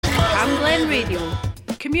Glen Radio.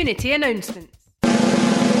 Community announcements.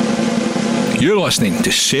 You're listening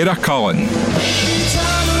to Sarah Cullen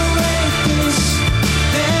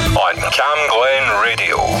on Cam Glen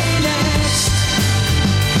Radio.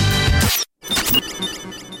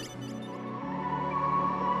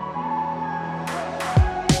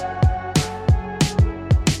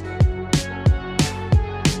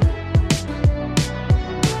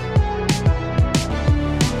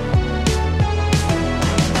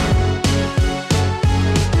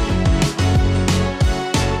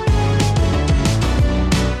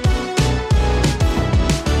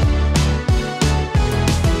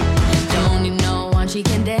 She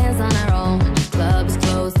can dance on her own. Club is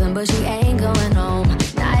closing, but she ain't going home.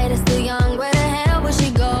 Night is still young, where the hell will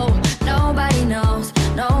she go? Nobody knows,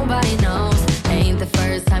 nobody knows. Ain't the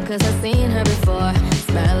first time, cause I've seen her before.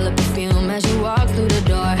 Smell of perfume as she walks through the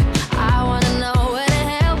door. I wanna know where the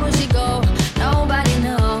hell will she go? Nobody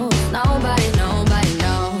knows, nobody, nobody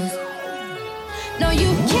knows. No,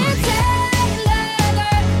 you can't take her,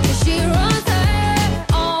 cause she runs her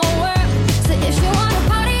own world. So if you wanna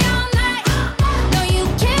party all night, no, you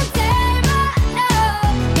can't save her, no.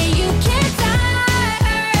 And you can't tie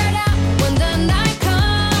her down when the night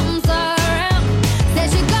comes around. Said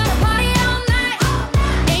you gotta party all night,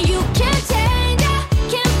 and you can't change her,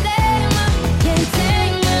 can't save her, can't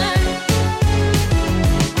take her.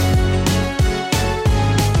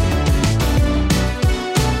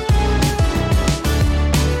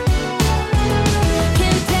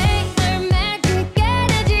 Can't take her magic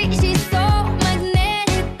energy. She's so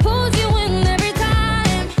magnetic, pulls you in every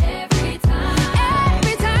time, every time,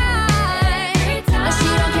 every time, every time. She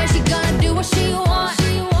don't care, she gonna do what she wants,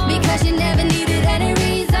 because she never needed any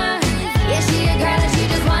reason. Yeah, she a girl and she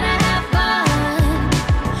just wanna have fun.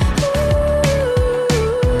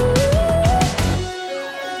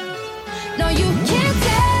 No, you can't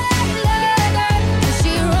take her, cause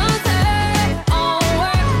she runs her own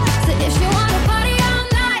world. So if she wanna party all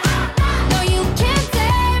night, no, you can't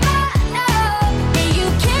save her, no. And you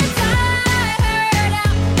can't tie her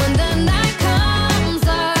down when the night comes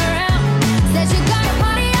around. Said you gotta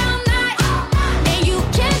party all night, and you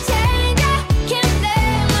can't change her, can't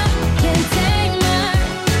save her, can't take her.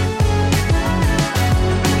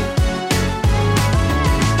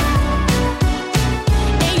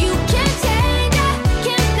 And you can't change her,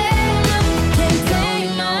 can't save her, can't take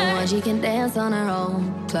her. She can dance on her own.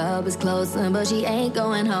 Club is closing, but she ain't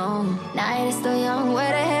going home. Night is still young,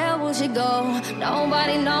 where the hell will she go?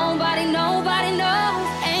 Nobody, nobody, nobody knows.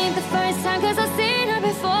 Ain't the first time, cause I've seen her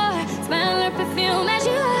before. Smell her perfume as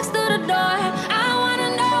she walks through the door. I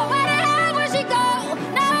wanna know where the hell will she go?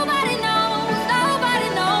 Nobody knows, nobody,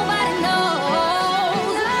 nobody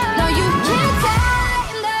knows. No, you can't take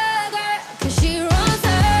the girl, cause she runs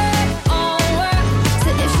her own world. So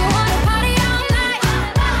if she wanna party all night,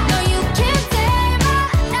 no, you can't save her,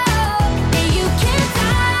 no. And you can't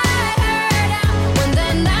tie her down when the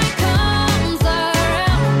night comes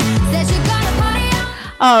around. Said you gotta party all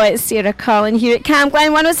night. Oh, it's Sarah Cullen here at Cam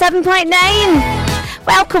Glen 107.9.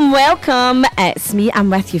 Welcome, welcome. It's me. I'm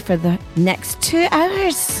with you for the next 2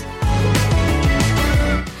 hours.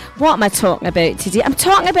 What am I talking about today? I'm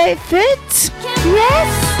talking about food.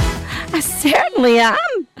 Yes, I certainly am.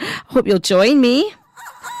 I hope you'll join me.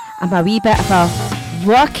 I'm a wee bit of a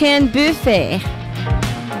walk-in buffet.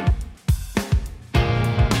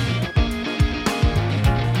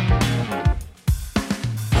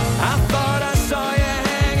 I thought I saw you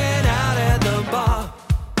hanging out at the bar.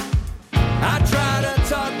 I tried to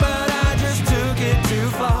talk, but I just took it too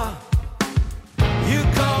far. You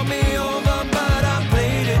called me over, but I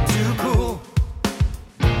played it too cool.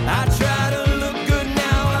 I try to look good,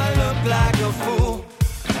 now I look like a fool.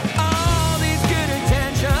 All these good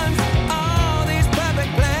intentions, all these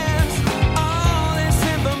perfect plans, all this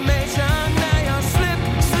information, now you're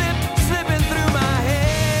slipping through my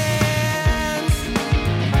hands.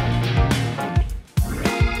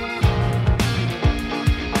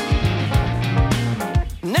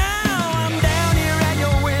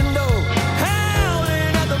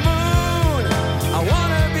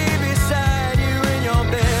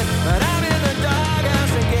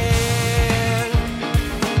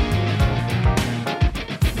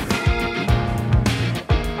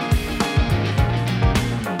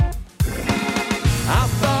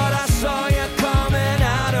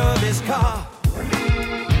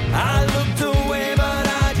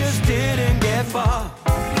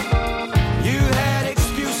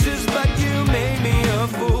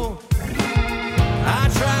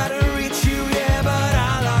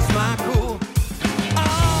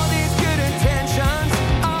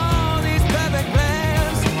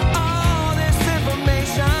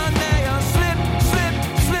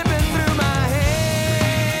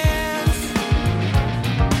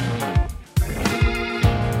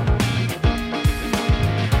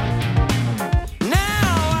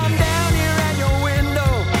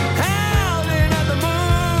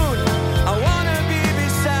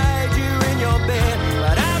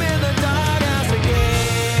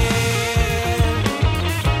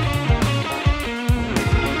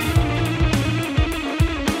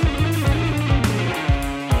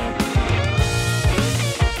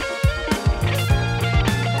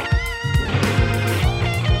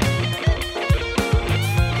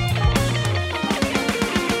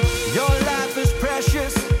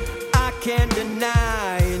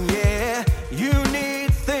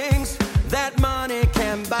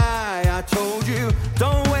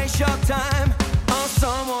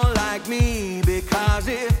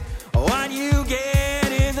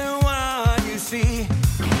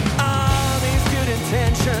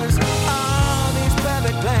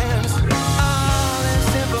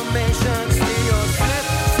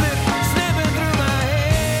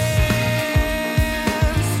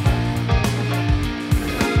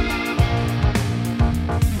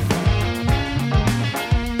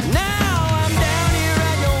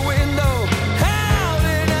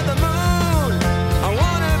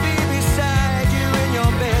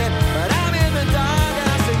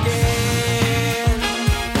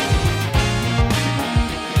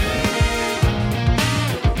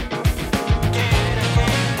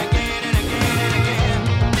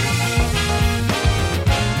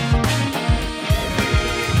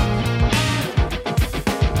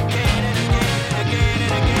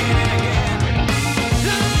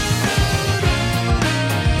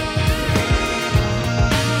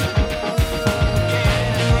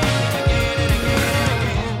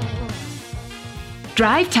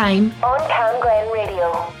 Drive Time on Cam Glen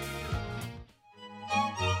Radio.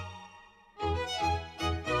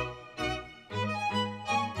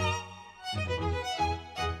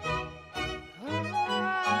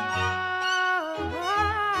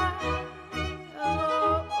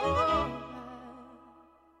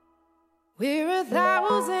 We're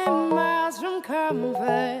 1,000 miles from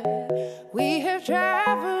comfort. We have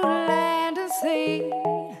traveled land and sea.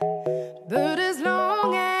 But as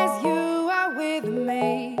long as you are with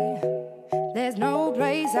me, there's no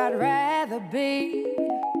place I'd rather be.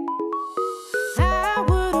 I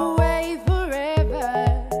would away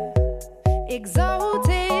forever,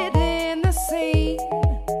 exalted in the sea.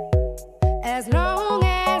 As long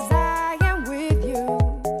as I am with you,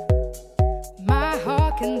 my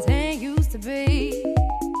heart continues to beat.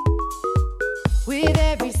 With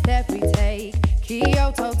every step we take,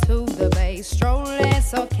 Kyoto to the bay, strolling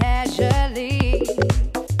so casually.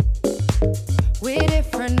 We're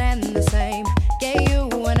different and the same, gave you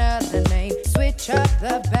another name, switch up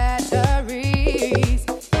the batteries.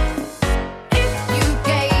 If you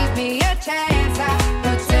gave me a chance, I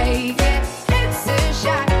would take it. It's a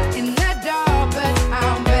shot in the dark, but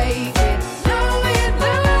I'll make it. Knowing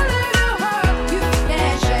the little hope, you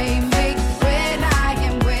can't shame me. When I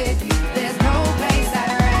am with you, there's no place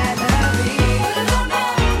I'd rather be. No, no,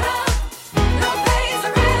 no, no place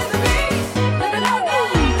I'd rather be. No, no, no,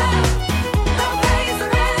 no, no place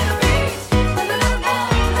I'd rather be. No, no, no,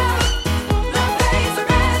 no, no place I'd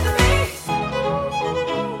rather be.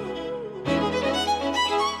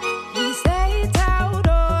 We set out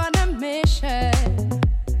on a mission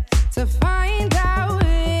to find our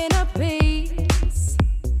inner peace,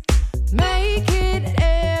 make it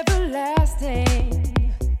everlasting,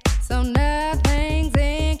 so nothing's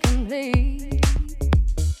incomplete.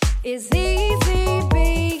 It's easy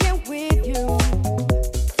being with you,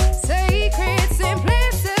 sacred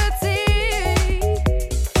simplicity.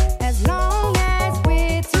 As long as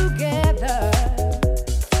we're together,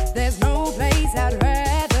 there's no place I'd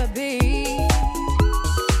rather be.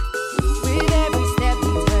 With every step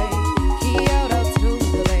we take, Kyoto to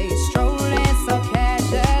the bay, strolling so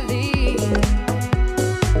casually.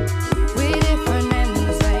 We're different and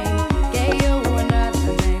the same, gave you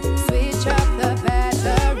another name, switch up the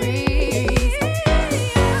batteries.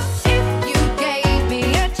 If you gave me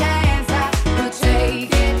a chance, I would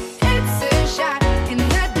take it. It's a shot in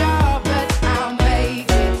the dark, but I'll make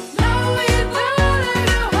it. Knowing the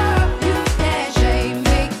little hope, you can't shame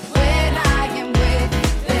me. When I am with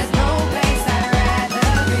you, there's no place I'd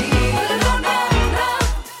rather be. No, no, no,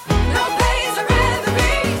 no place I'd rather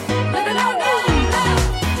be. No, no, no, no,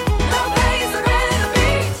 no place I'd rather be.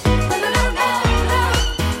 No, no, no, no,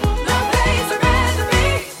 no place I'd rather be.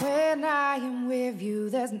 When I am with you,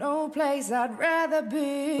 there's no place I'd rather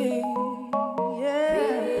be.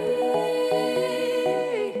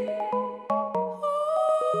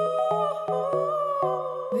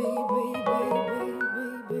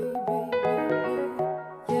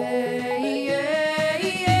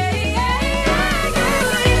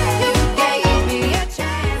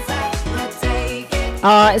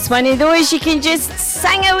 Oh, it's one of those you can just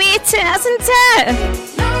sing away to, isn't it?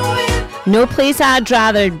 No place I'd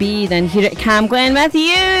rather be than here at Cam Glen with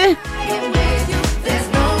you.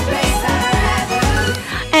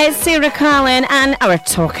 It's Sarah Collin and we're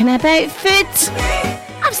talking about food.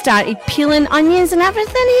 I've started peeling onions and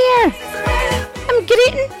everything here. I'm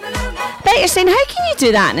greeting. Bet you're saying, how can you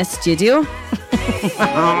do that in a studio?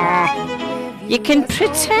 You can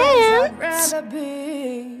pretend.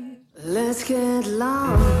 Let's get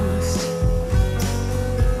lost.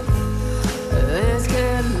 Let's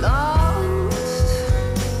get lost.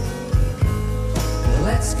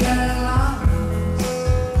 Let's get lost.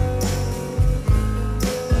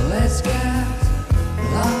 Let's get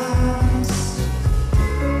lost.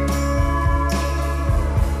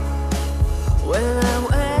 Well, I'm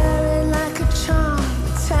wearing like a charm,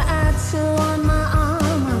 tattoo on my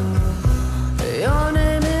arm. Your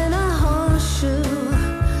name in a horseshoe.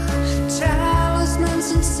 Talismans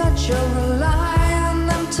and such, you rely on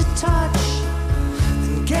them to touch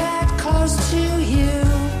and get close to you.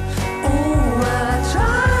 Oh, well, I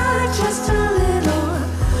try just a little,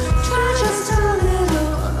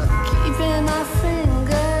 keeping my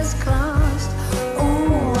fingers crossed.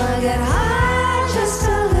 Oh, I get high just a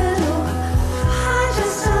little,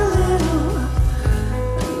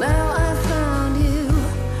 and now I found you.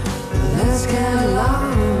 Let's get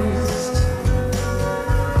lost.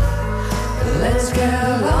 Let's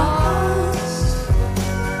get lost.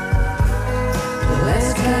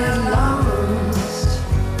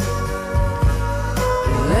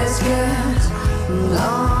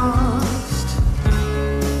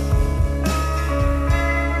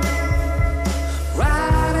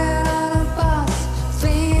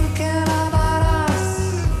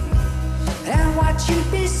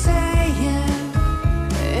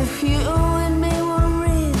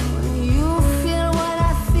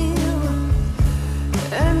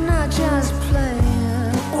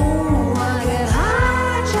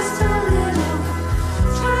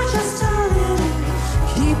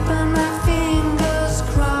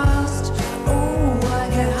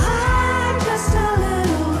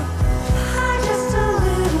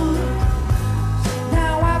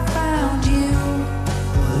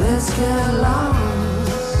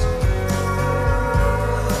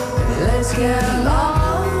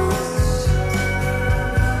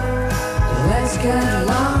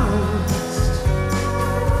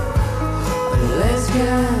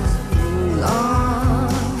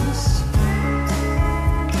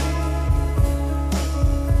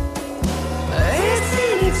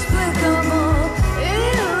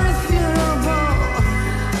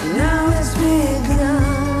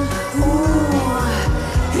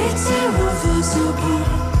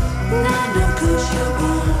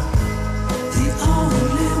 you're the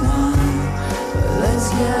only one. Let's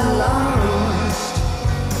get lost.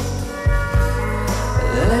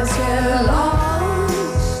 Let's get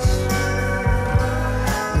lost.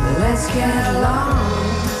 Let's get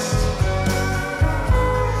lost.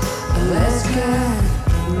 Let's get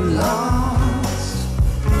lost.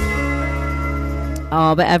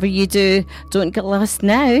 Oh, whatever you do, don't get lost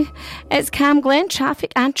now. It's Cam Glen,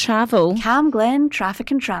 Traffic and Travel. Cam Glen,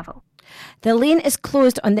 Traffic and Travel. The lane is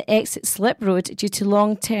closed on the exit Slip Road due to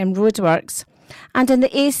long-term roadworks. And on the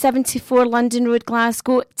A74 London Road,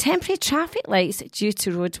 Glasgow, temporary traffic lights due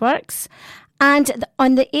to roadworks. And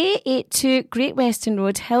on the A82 Great Western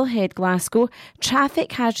Road, Hillhead, Glasgow,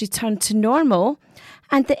 traffic has returned to normal.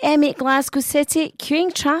 And the M8 Glasgow City,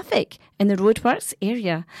 queuing traffic in the roadworks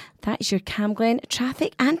area. That is your Cam Glen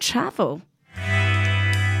Traffic and Travel.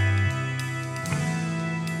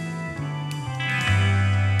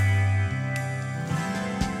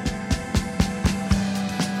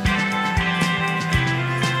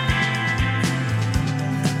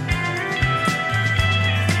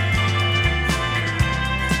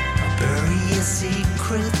 Bury your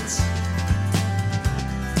secrets,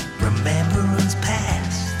 remembrance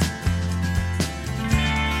past,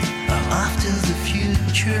 off to the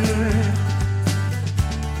future,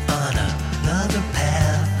 on another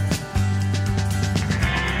path,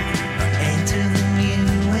 enter the new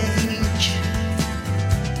age,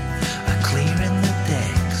 clearing the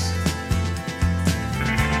decks,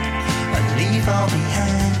 leave all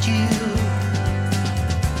behind you.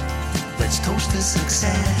 Let's toast to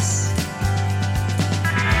success.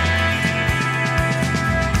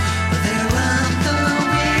 They're on the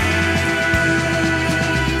way.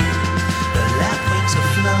 The lap wings have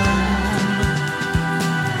flown.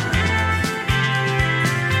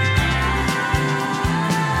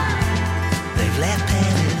 They've left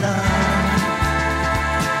Penny alone.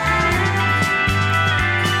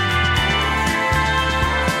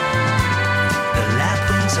 The lap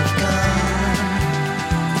wings have gone.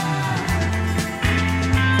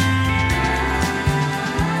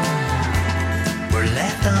 We're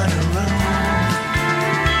left on our own.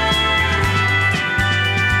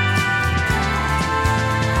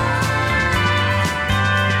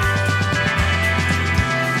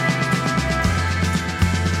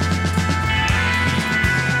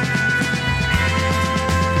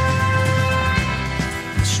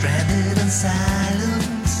 Stranded in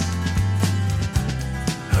silence,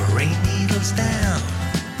 her rain needles down.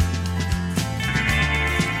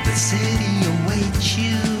 The city awaits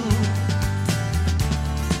you.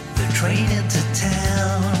 The train into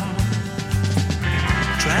town.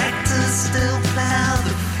 Tractors still plow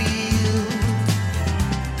the field.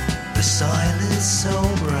 The soil is so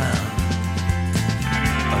brown.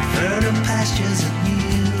 Verdant pastures are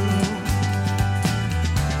new.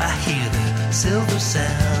 I hear the silver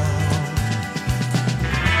sound.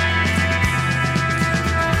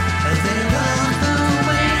 They're on the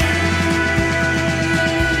way.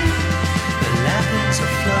 The labyrinths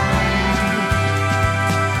are flowing.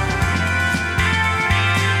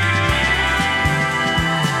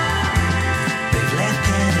 They've left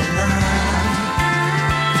Penny alone.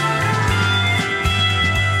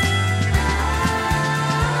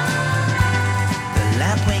 The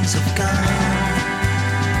lap wings have gone.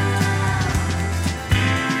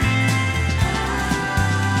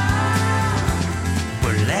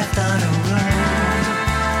 We're left on a road.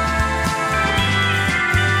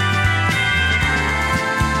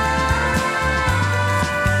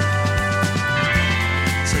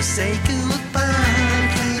 So say goodbye,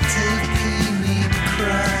 plaintive peewee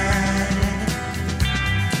cry.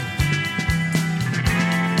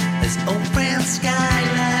 As old friend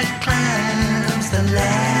Skylight climbs the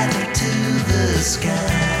ladder to the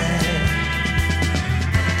sky.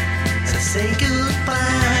 So say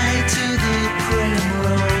goodbye to the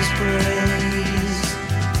primrose breeze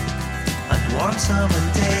on warm summer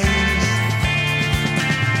days.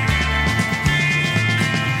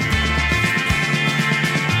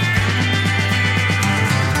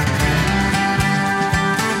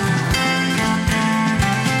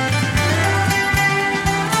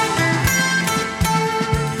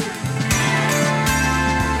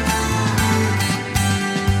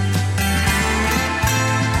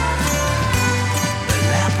 The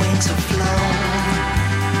lap wings have flown.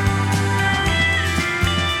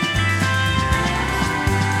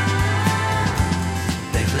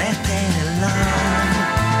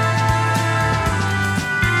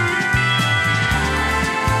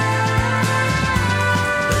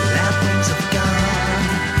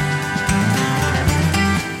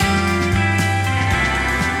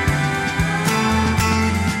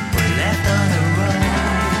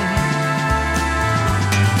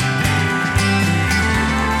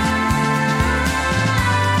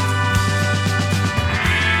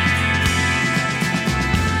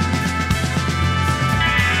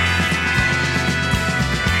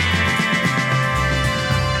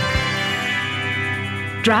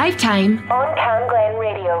 Drive Time On Cam Glen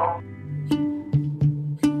Radio.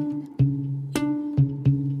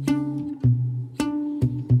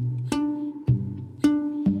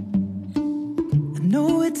 I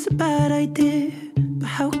know it's a bad idea, but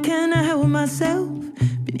how can I help myself?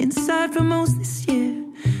 Been inside for most this year,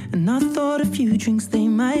 and I thought a few drinks, they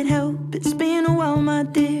might help. It's been a while, my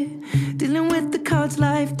dear, dealing with the cards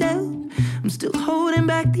life dealt. I'm still holding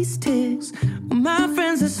back these tears, well, my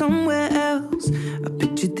friends are somewhere else. I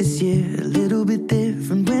pictured this year a little bit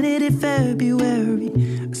different when it hit February.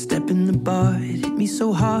 A step in the bar, it hit me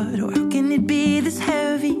so hard, or how can it be this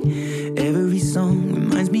heavy? Every song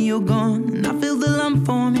reminds me you're gone, and I feel the lump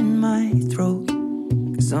form in my throat,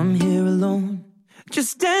 'cause I'm here alone,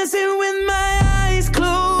 just dancing with my eyes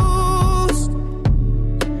closed.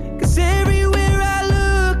 'Cause everywhere I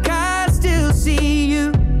look, I still see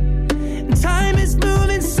you. And time is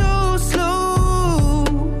moving so slow,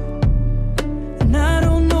 and I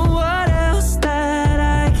don't know what else that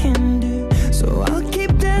I can do. So I'll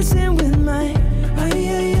keep dancing with my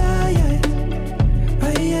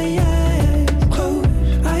close.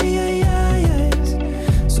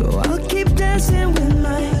 So I'll keep dancing with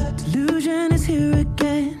my delusion is here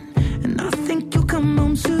again, and I think you'll come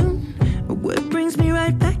home soon. But what brings me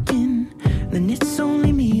right back in? Then it's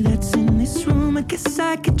only me that's in this room. I guess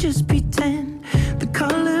I could just pretend the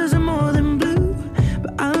colors are more than blue,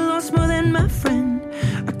 but I lost more than my friend.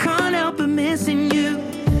 I can't help but missing you.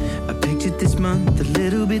 I pictured this month a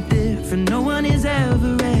little bit different. No one is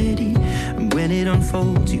ever ready, and when it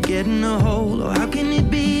unfolds, you get in a hole. Or how can it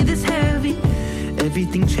be this heavy?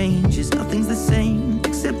 Everything changes, nothing's the same,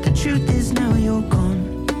 except the truth is now you're gone,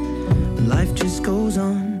 and life just goes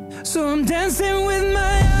on. So I'm dancing with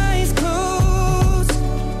my eyes closed.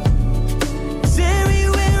 'Cause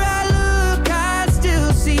everywhere I look, I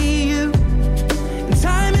still see you. And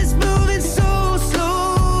time is moving so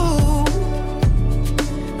slow,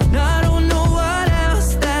 and I don't know what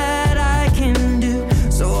else that I can do.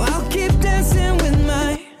 So I'll keep dancing with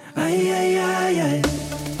my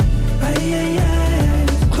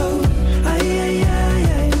close.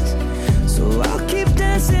 So I'll keep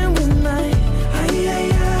dancing with my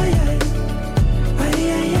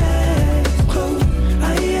close.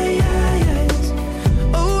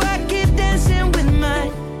 Oh, I keep dancing with my.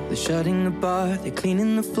 They're shutting the bar, they're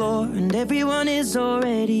cleaning the floor, and everyone is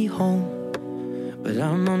already home, but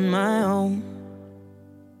I'm on my own,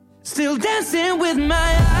 still dancing with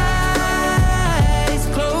my eyes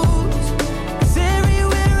closed. 'Cause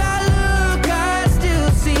everywhere I look, I still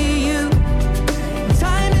see you.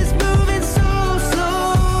 Time is moving so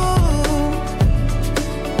slow,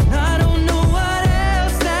 and I don't know what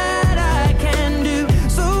else that I can do.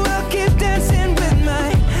 So I'll keep dancing with my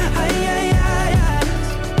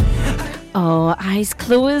Oh, eyes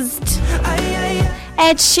closed.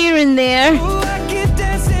 Ed Sheeran there. Oh, I keep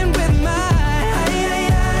dancing with my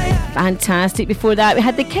Fantastic. Before that, we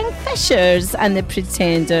had the Kingfishers and the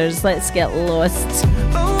Pretenders. Let's get lost.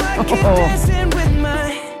 Oh, I keep dancing with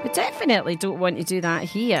my. We definitely don't want to do that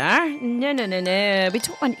here. No. We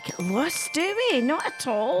don't want to get lost, do we? Not at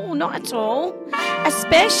all. Not at all.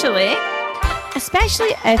 Especially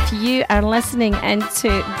if you are listening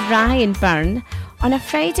into Brian Byrne on a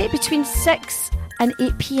Friday between 6 and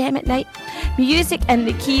 8 p.m. at night. Music in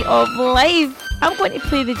the key of life. I'm going to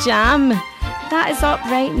play the jam. That is up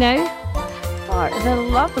right now for the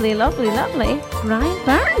lovely Brian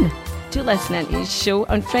Byrne. Do listen into his show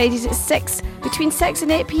on Fridays at 6, between 6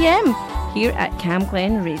 and 8 p.m. here at Cam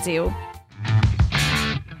Glen Radio.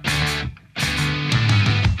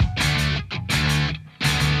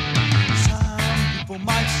 Some people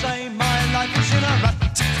might say my life is in a rut.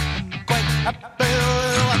 I'm quite happy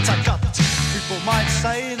with what I got. People might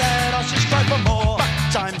say that I should strive for more,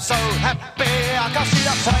 but I'm so happy I can see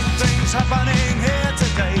the fine things happening here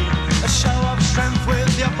today. A show of strength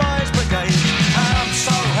with your boys brigade. And I'm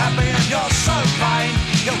so happy and you're so kind.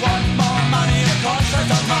 You want more money, of course I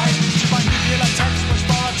don't mind. My nuclear textbooks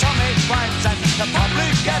for atomic crimes, and the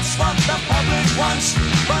public gets what the public wants.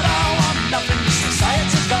 But I want nothing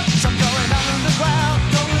society's got. I'm going underground.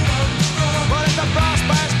 Well, if the brass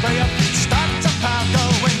bands play up, start to pound.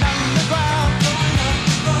 Going underground.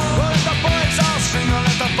 Well, if the boys all sing, or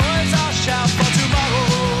let the boys all shout for tomorrow.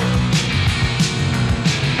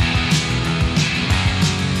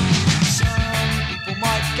 Some people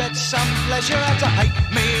might get some pleasure out to hate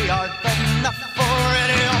me. I've had enough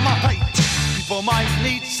already on my plate. People might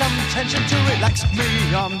need some tension to relax me.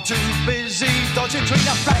 I'm too busy dodging between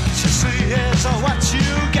the facts. You see, here's what you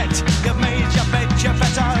get. You've made your bed, you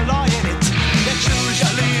better lie in it. You choose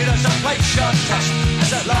your leaders and place your trust.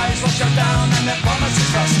 As it lies, wash you down and their promises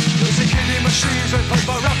lost. Who's the kid in machines with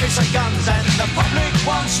paper, rockets and guns, and the public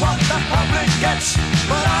wants what the public gets.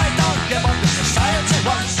 But I don't give up the society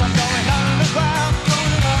wants. I'm going underground.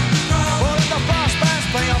 Well, if the brass bands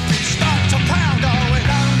play up, we start to pound.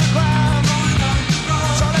 Going underground.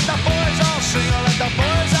 So let the boys all sing, or let the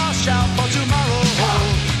boys all shout for tomorrow.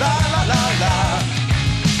 La la la la.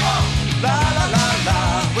 La la la la.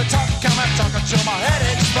 We talk and we're talking till my head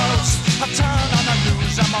explodes. I turn on the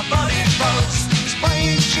news and my body explodes.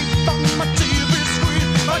 Spraying shit on my TV screen.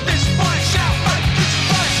 But this boy shout, but this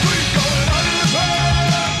boy scream. Going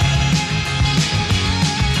underground.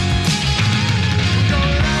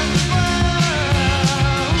 Going underground.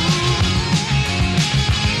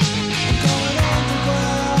 Going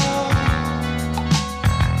underground.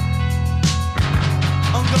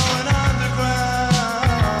 I'm going underground.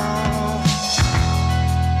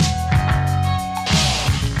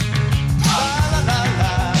 La la la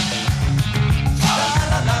la. La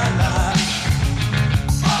la la la.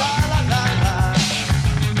 La la la la.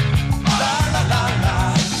 La la la la.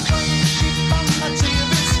 Sheep on my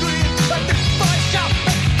TV screen, but this boy shout,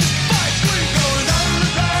 but this boy scream. Going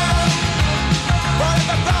underground. But if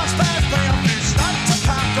the brass bands play up, we start to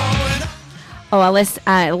pound. Going Oh,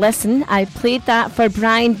 listen, I played that for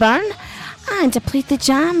Brian Byrne, and I played the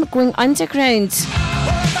Jam, Going Underground.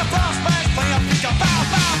 But if the brass bands play up, we go bow,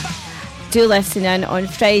 bow, bow. Do listen in on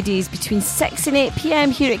Fridays between 6 and 8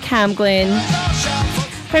 p.m. here at Cam Glen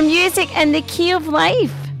for music in the key of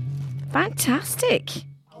life. Fantastic.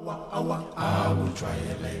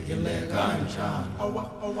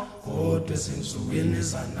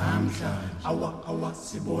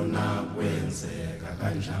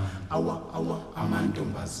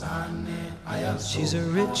 She's a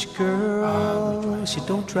rich girl, she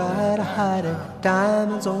don't try to hide it.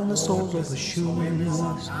 Diamonds on the soles of her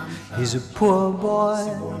shoes. He's a poor boy,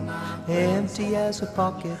 empty as a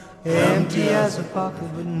pocket, empty as a pocket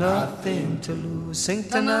with nothing to lose. Sing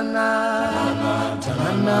ta-na-na,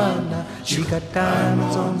 ta-na-na-na. She got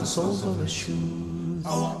diamonds on the soles of her shoes.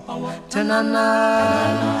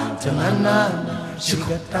 Ta-na-na, ta-na-na-na. She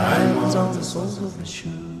got diamonds on the soles of her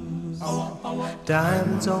shoes.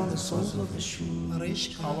 Diamonds on the soles of her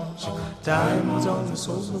shoes. Diamonds on the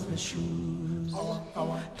soles of her shoes.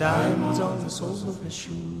 Diamonds on the soles of her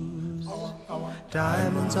shoes.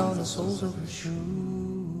 Diamonds on the soles of her shoes.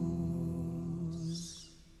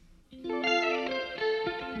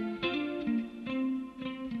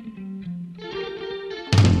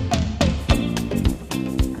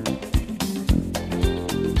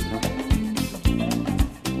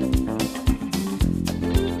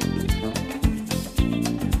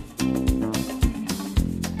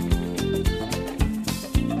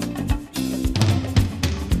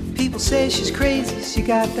 Say she's crazy, she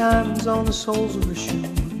got diamonds on the soles of her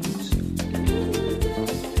shoes.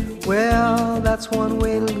 Well, that's one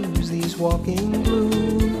way to lose these walking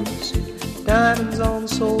blues. Diamonds on the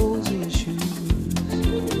soles of your shoes.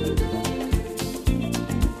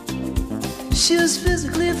 She was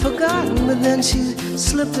physically forgotten, but then she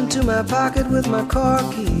slipped into my pocket with my car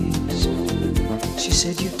keys. She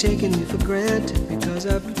said, you've taken me for granted because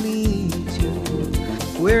I please you.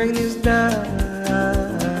 Wearing these diamonds.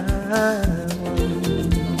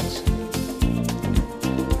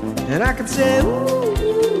 And I could say, ooh,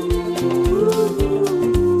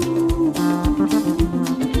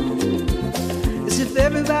 as if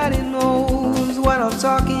everybody knows what I'm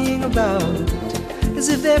talking about. As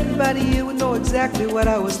if everybody here would know exactly what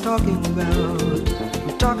I was talking about.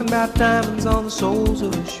 I'm talking about diamonds on the soles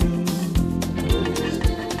of her shoes.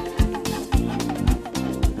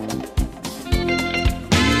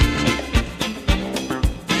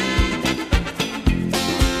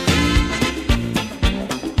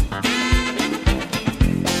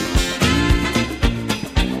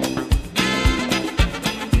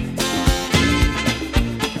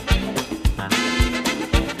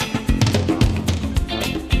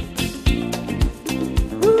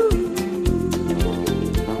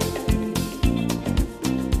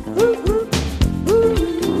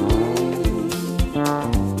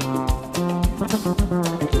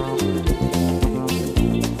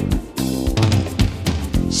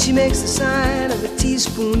 She makes the sign of a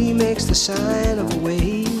teaspoon, he makes the sign of a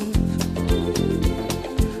wave.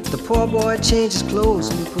 The poor boy changes clothes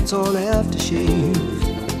and he puts on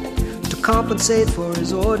aftershave to compensate for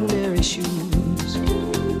his ordinary shoes.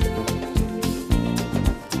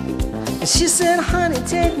 And she said, honey,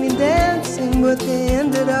 take me dancing, but they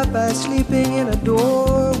ended up by sleeping in a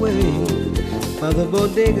doorway by the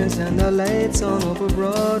bodegas and the lights on over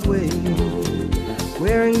Broadway,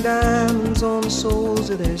 wearing diamonds on the soles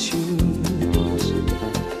of their shoes.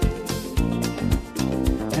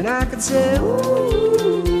 and I could say, ooh.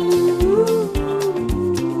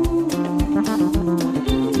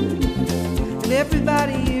 And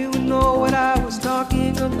everybody here would know what I was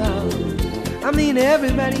talking about. I mean,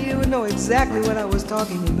 everybody here would know exactly what I was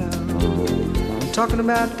talking about. I'm talking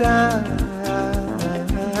about time.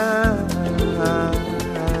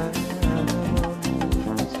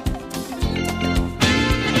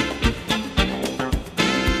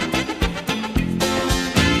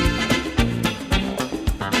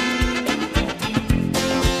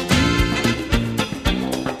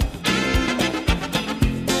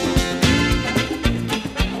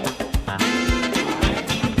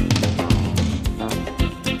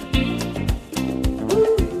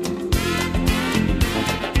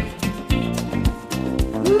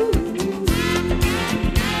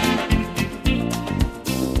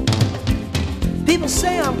 People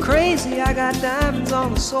say I'm crazy, I got diamonds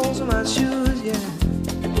on the soles of my shoes, yeah.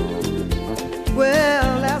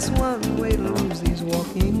 Well, that's one way to lose these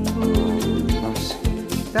walking blues.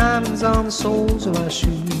 Diamonds on the soles of my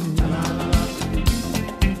shoes.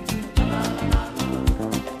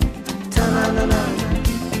 Ta-na-na-na,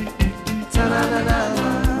 ta-na-na-na,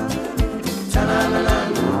 ta-na-na-na,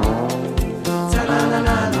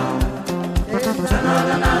 ta-na-na-na,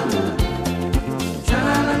 ta-na-na-na.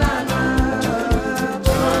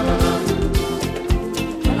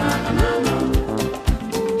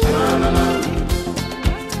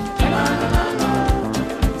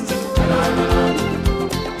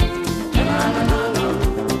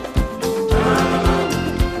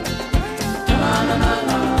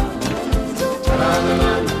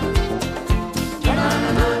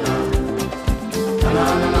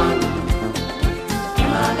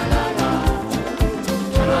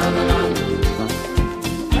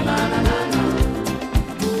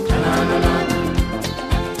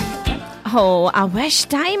 Oh, I wish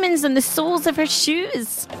diamonds on the soles of her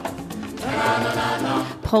shoes.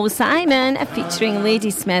 Paul Simon featuring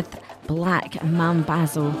Ladysmith, Black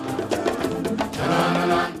Mambazo.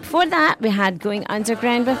 Before that, we had Going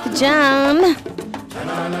Underground with the Jam.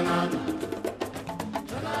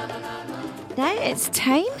 Now it's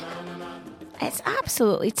time. It's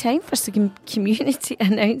absolutely time for some community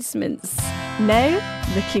announcements. Now,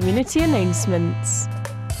 the community announcements.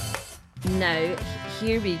 Now,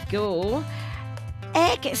 here we go.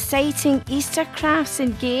 Exciting Easter crafts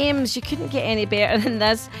and games. You couldn't get any better than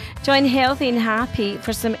this. Join Healthy and Happy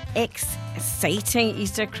for some exciting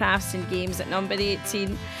Easter crafts and games at number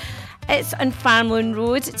 18. It's on Farmland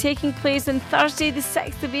Road, taking place on Thursday the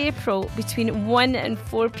 6th of April between 1 and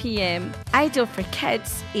 4 p.m. Ideal for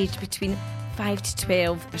kids aged between 5 to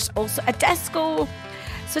 12. There's also a disco.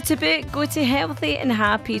 So to book, go to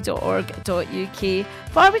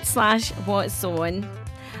healthyandhappy.org.uk/what's on.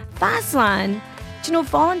 Fazlan. Do you know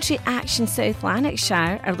Voluntary Action South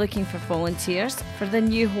Lanarkshire are looking for volunteers for the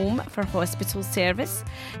new home for hospital service?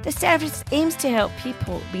 The service aims to help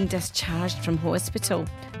people being discharged from hospital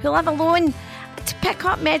who live alone to pick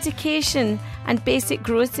up medication and basic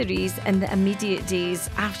groceries in the immediate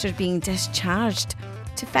days after being discharged.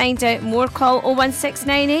 To find out more, call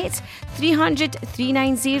 01698 300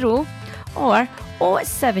 390 or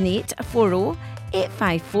 07840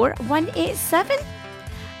 854 187.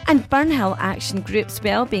 And Burnhill Action Group's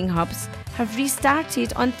Wellbeing Hubs have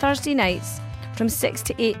restarted on Thursday nights from 6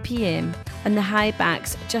 to 8 p.m. on the high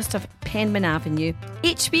backs just off Penman Avenue.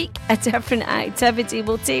 Each week, a different activity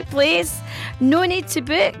will take place. No need to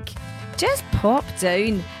book. Just pop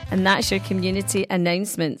down. And that's your community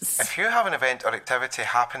announcements. If you have an event or activity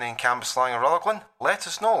happening in Cambuslang or Rutherglen, let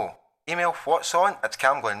us know. Email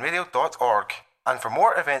whatson@camglenradio.org. And for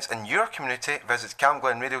more events in your community, visit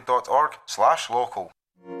camglenradio.org/local.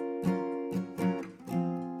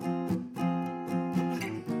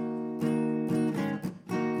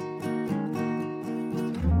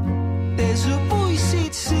 There's a voice,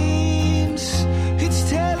 it seems, it's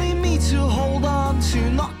telling me to hold on,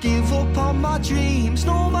 to not give up on my dreams.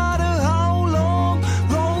 No matter how long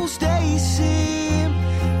those days seem,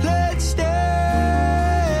 let's daydream.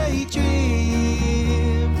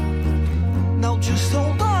 Now just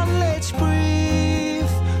hold on, let's breathe.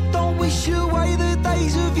 Don't wish away the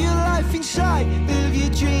days of your life inside of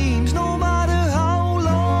your dreams. No matter how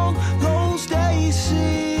long those days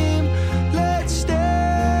seem, let's daydream.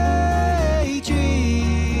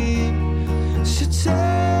 So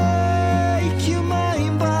take your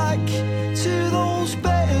mind back to those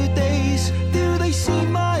better days. Do they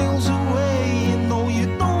seem miles away? You know you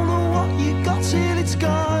don't know what you got till it's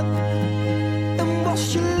gone. And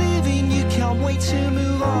whilst you're living, you can't wait to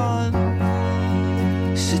move on.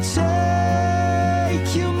 So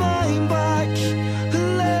take your mind back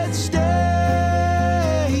and let's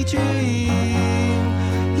daydream.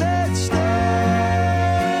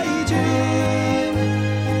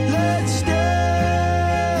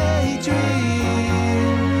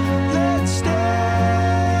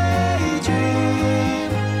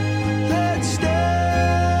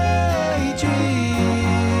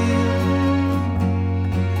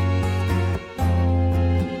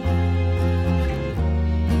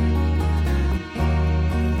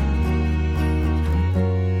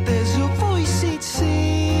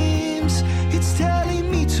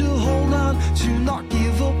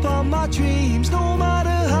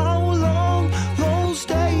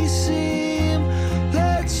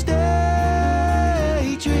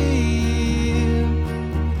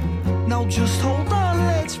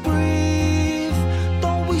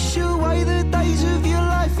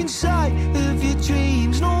 sight of your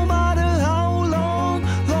dreams, no matter how long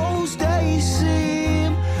those days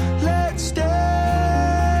seem. Let's daydream.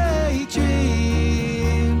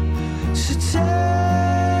 So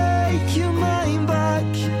take your mind back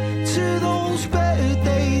to those better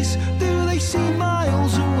days. Do they seem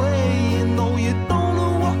miles away? And though you don't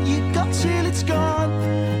know what you got till it's gone,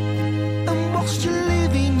 and whilst you're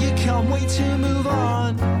living you can't wait to move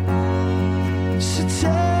on. So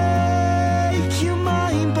take your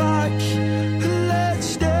mind back,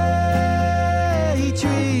 let's daydream.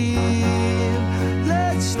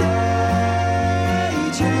 Let's daydream.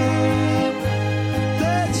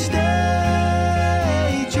 Let's daydream.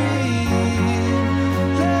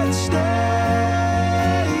 Let's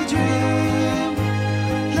daydream.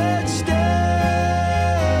 Let's daydream.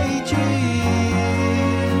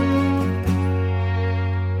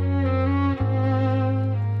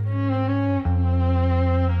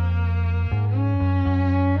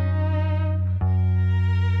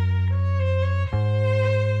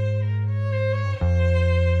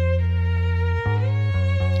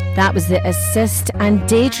 That was the assist and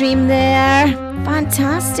Daydream there.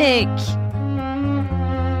 Fantastic.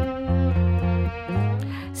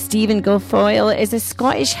 Stephen Guilfoyle is a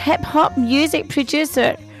Scottish hip-hop music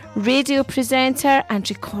producer, radio presenter and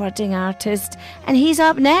recording artist, and he's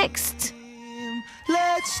up next.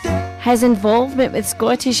 His involvement with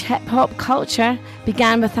Scottish hip-hop culture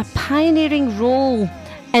began with a pioneering role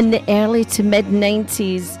in the early to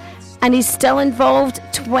mid-90s, and he's still involved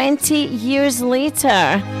 20 years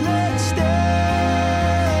later.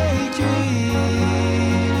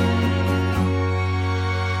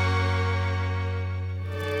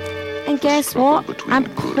 And guess what? I'm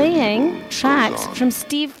playing tracks from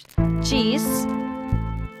Steve G's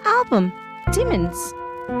album, Demons.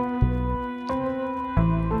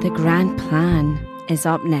 The Grand Plan is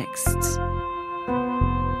up next.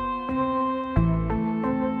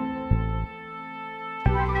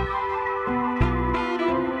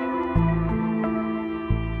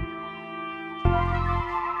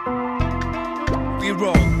 We're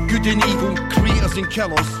all good and evil, creators and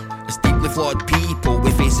killers. It's deeply flawed people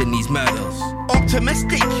we're facing these murders.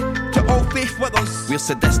 Optimistic to all faith with us. We're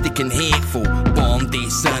sadistic and hateful, born day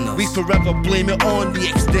sinners. We forever blame it on the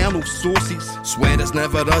external sources. Swear it's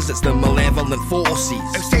never us, it's the malevolent forces.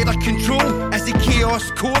 Outside our control as the chaos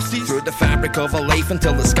courses through the fabric of our life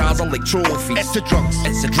until the scars are like trophies. It's the drugs,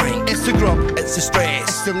 it's the drink, it's the grub, it's the stress,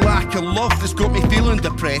 it's the lack of love that's got me feeling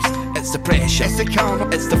depressed. It's the pressure, it's the karma,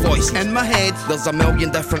 it's the voice in my head. There's a million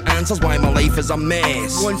different answers why my life is a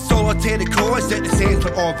mess. One solitary cause at the centre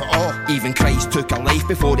of it all. Even Christ took a life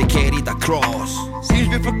before he carried a cross. Seems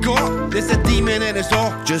we forgot there's a demon in us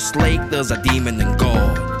all, just like there's a demon in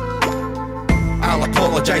God. I'll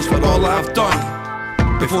apologise for all I've done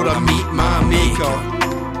before I meet my maker.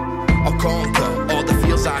 I'll conquer all the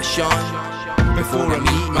fears I shun before I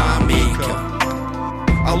meet my maker.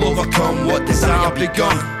 I'll overcome what desire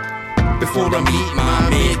begun before I meet my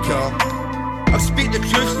maker. I'll speak the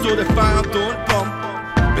truth so the fire don't burn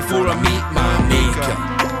before I meet my maker.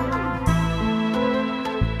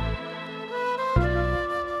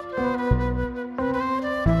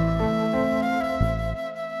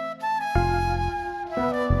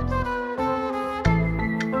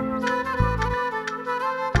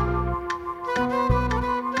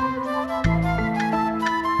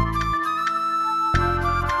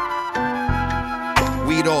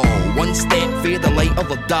 We're all one step for the light of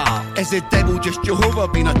the dark. Is the devil just Jehovah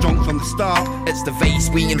being a drunk from the start? It's the vice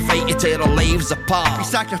we invite to tear our lives apart. We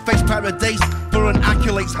sacrifice paradise for an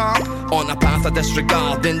acolyte's heart on a path of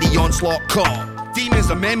disregard in the onslaught caught.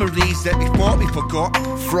 Demons are memories that we thought we forgot.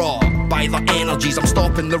 Fraught by the energies, I'm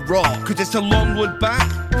stopping the rock. Cause it's a long road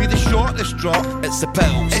back, be the shortest drop. It's the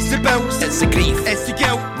pills, it's the bills, it's the grief, it's the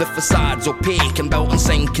guilt. The facade's opaque and built on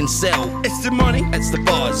sinking sill. It's the money, it's the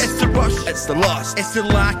buzz, it's the rush, it's the lust, it's the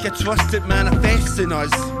lack of trust that manifests in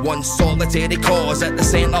us. One solitary cause at the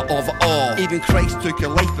centre of it all. Even Christ took a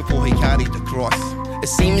life before he carried the cross. It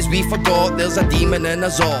seems we forgot there's a demon in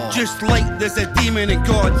us all, just like there's a demon in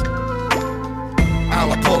God.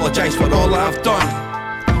 I'll apologise for all I've done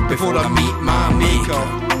before I meet my maker.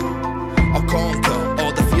 I'll conquer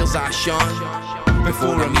all the fears I shun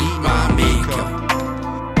before I meet my maker.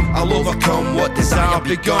 I'll overcome what desire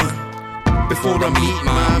begun before I meet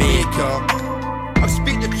my maker. I'll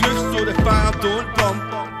speak the truth so the fire don't burn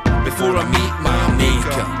before I meet my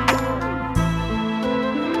maker.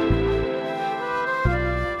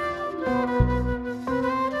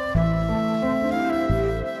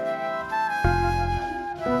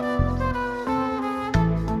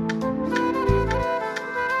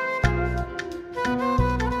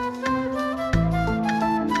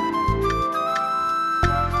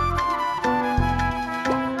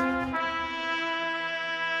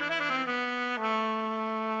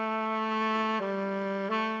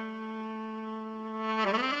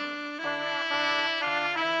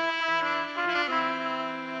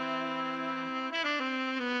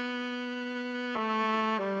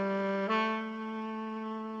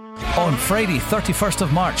 On Friday, 31st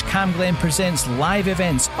of March, Cam Glen Presents live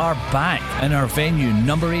events are back in our venue,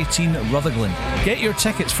 number 18, Rutherglen. Get your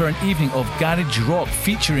tickets for an evening of garage rock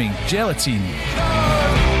featuring Gelatine,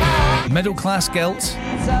 Middle Class Guilt,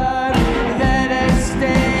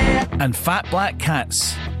 and Fat Black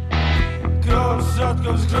Cats.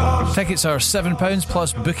 Tickets are £7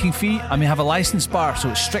 plus booking fee, and we have a licensed bar, so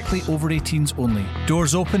it's strictly over 18s only.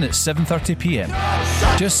 Doors open at 7:30pm.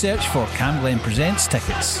 Just search for Cam Glen Presents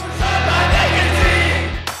tickets.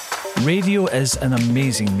 Radio is an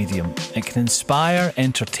amazing medium. It can inspire,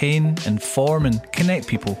 entertain, inform and connect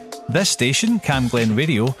people. This station, Cam Glen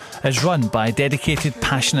Radio, is run by a dedicated,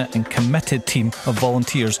 passionate and committed team of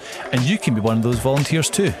volunteers, and you can be one of those volunteers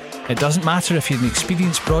too. It doesn't matter if you're an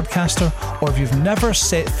experienced broadcaster or if you've never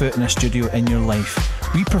set foot in a studio in your life.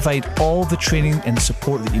 We provide all the training and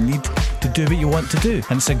support that you need to do what you want to do.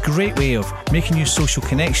 And it's a great way of making new social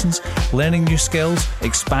connections, learning new skills,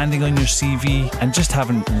 expanding on your CV, and just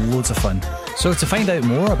having loads of fun. So to find out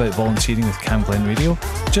more about volunteering with Cam Glen Radio,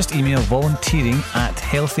 just email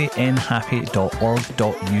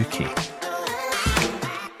volunteering@healthynhappy.org.uk.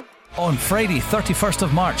 On Friday, 31st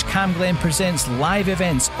of March, Cam Glen Presents live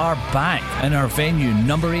events are back in our venue,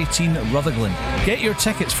 number 18, Rutherglen. Get your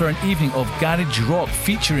tickets for an evening of garage rock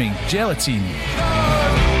featuring Gelatine,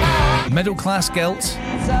 Middle Class Guilt,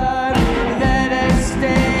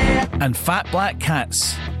 and Fat Black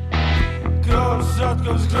Cats.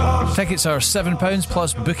 Tickets are £7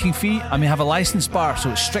 plus booking fee, and we have a licensed bar, so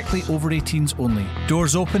it's strictly over 18s only.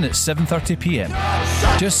 Doors open at 7:30pm.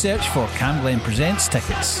 Just search for Cam Glen Presents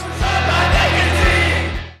tickets.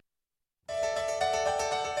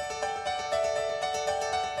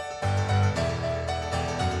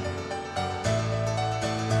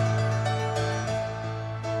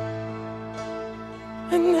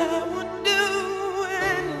 And I would do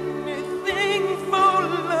anything for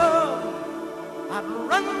love. I'd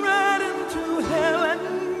run right into hell and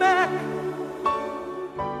back.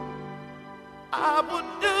 I would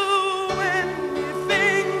do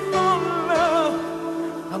anything for love.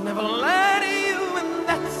 I'll never lie to you, and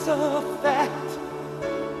that's a fact.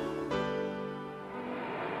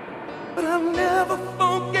 But I'll never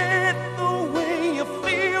forget the way you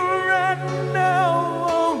feel right now.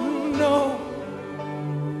 Oh no.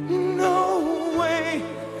 No way,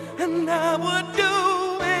 and I would do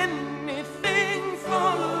anything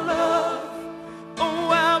for love. Oh,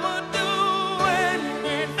 I would do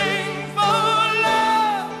anything for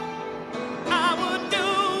love. I would do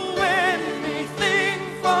anything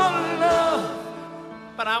for love,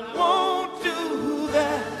 but I won't do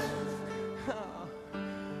that.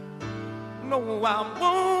 No, I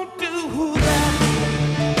won't do that.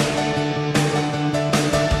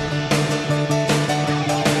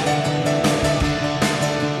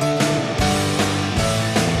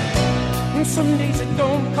 Some days it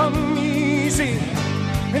don't come easy,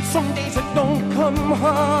 and some days it don't come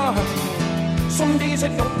hard. Some days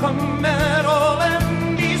it don't come at all,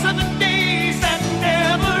 and these are the days that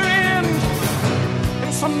never end.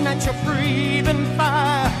 And some nights you're breathing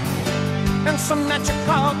fire, and some nights you're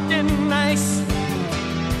caught in ice.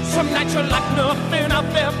 Some nights you're like nothing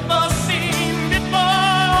I've ever seen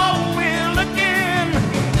before or will again.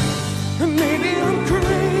 And maybe I'm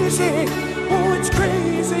crazy, oh it's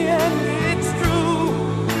crazy and it's true.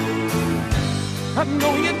 I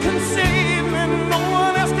know you can save me, no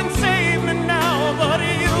one else can save me now but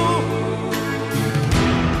you.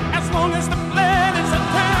 As long as the planets are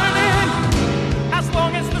turning, as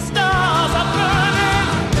long as the stars are burning,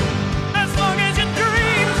 as long as your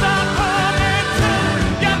dreams are coming true,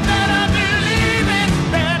 you better believe it,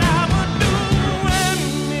 that I would do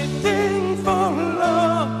anything for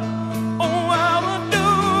love. Oh, I would do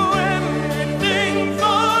anything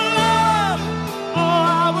for love. Oh, I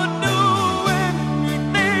would do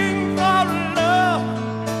anything for love,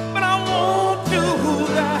 but I won't do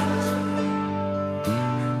that.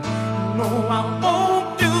 No, I won't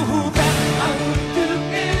do that. I would do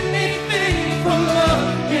anything for love,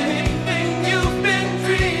 anything you've been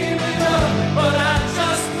dreaming of, but I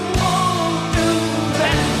just won't do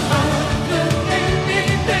that. I would do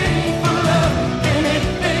anything for love,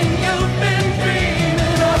 anything you've been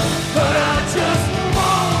dreaming of, but I just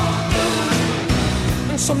won't do it.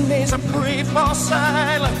 And some days I pray for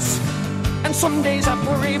silence, and some days I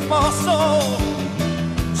pray for soul.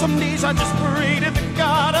 Some days I just pray to the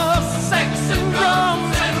God of sex and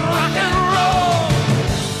drums and rock and roll.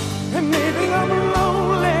 And maybe I'm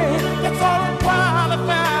lonely, that's all I'm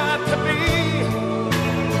qualified to be.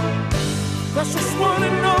 That's just one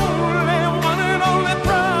and only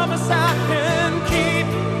promise I can keep.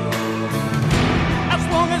 As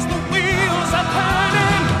long as the wheels are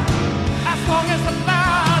turning,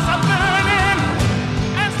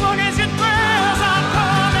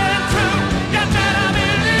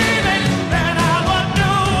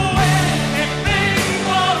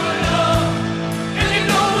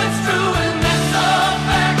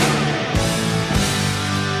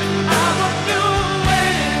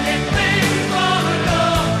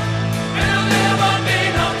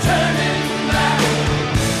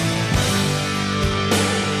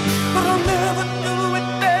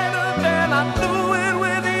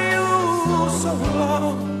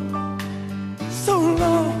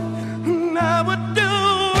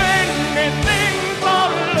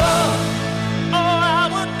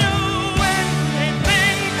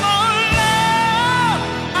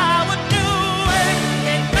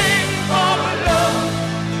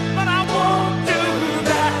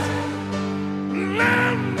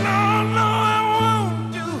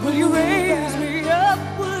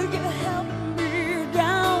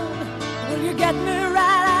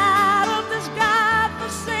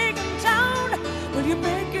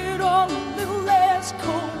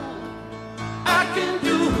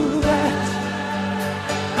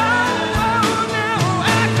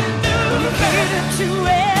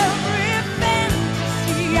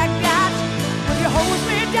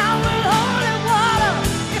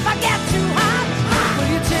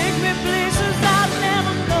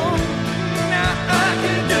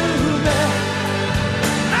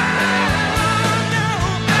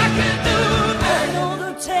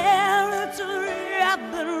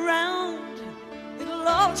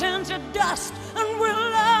 into dust and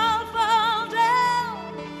we'll all fall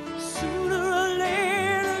down. Sooner or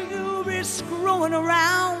later you'll be screwing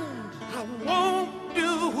around. I won't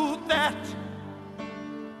do that.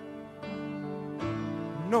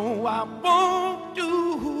 No, I won't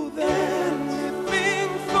do that. Anything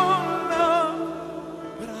for love,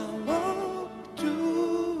 but I won't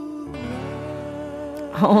do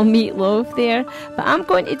that. Oh, Meatloaf there. But I'm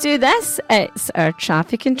going to do this. It's our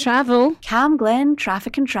traffic and travel. Cam Glen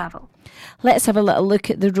Traffic and Travel. Let's have a little look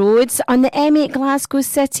at the roads. On the M8 Glasgow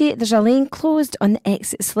City, there's a lane closed on the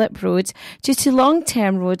exit Slip Road due to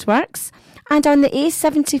long-term roadworks. And on the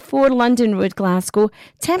A74 London Road Glasgow,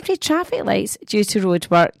 temporary traffic lights due to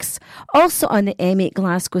roadworks. Also on the M8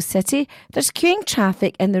 Glasgow City, there's queuing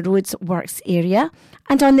traffic in the roads works area.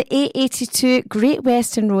 And on the A82 Great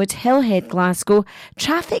Western Road Hillhead Glasgow,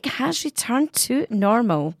 traffic has returned to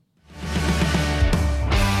normal.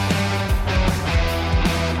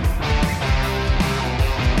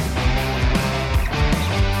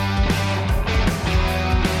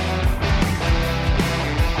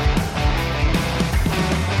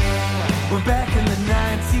 We're back in the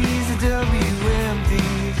 90s, the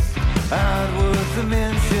WMDs aren't worth a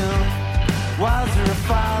mention. Why is there a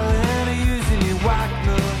filing or using your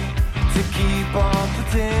Walkman to keep on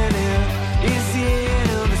pretending? It's the end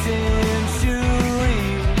of a century,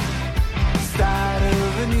 start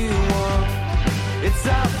of a new one. It's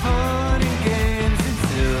all fun and games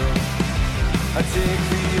until I take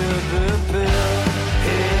the other pill.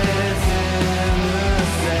 Heads in the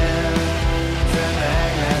sand, turn that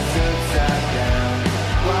glass upside down.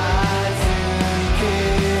 Y2K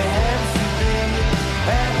has to be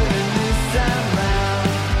happening this time round.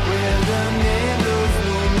 Where the neighbors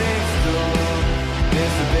move next door,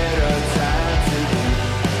 there's a better time to be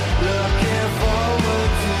looking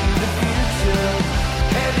forward to the future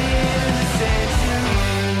at the end of the century.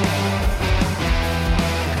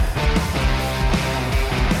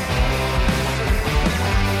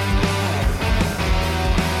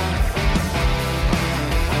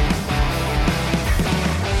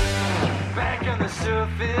 Back on the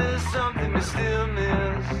surface, something we still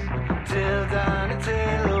miss. Till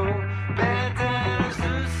Donatello, bandanas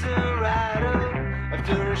loose and right up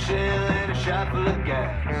after a shell and a shot full of gas.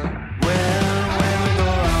 When we go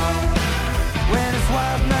wrong, when it's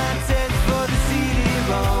wild mindsets for the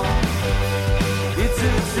CD-ROM, it's a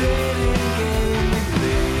trading game we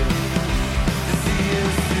play to see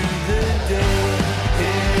us through the day.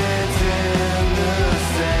 Heads in the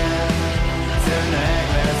sand, turn that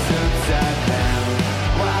glass upside down.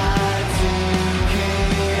 Y2K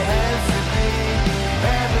has to be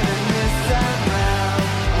happening this time round.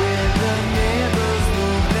 When the neighbors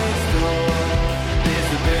move next door, there's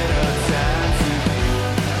a better time to be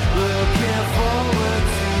looking forward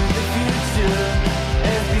to the future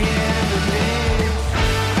at the end of the day.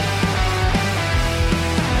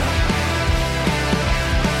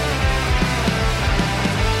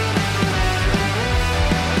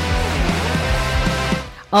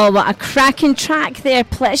 Oh, what a cracking track there,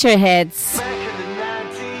 Pleasure Heads. Back in the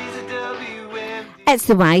 90s, the WM It's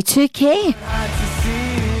the Y2K. had to see.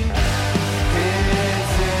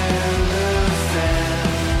 Heads in the sand,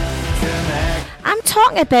 turn that I'm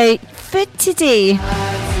talking about food today.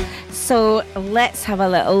 So let's have a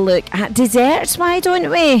little look at desserts, why don't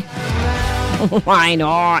we? Why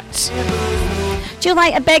not? Do you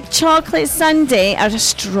like a big chocolate sundae or a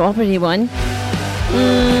strawberry one?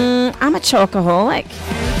 I'm a chocoholic.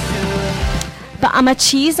 But I'm a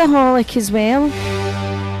cheeseaholic as well.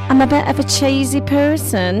 I'm a bit of a cheesy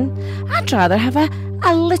person. I'd rather have a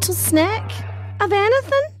little snack of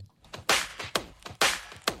anything.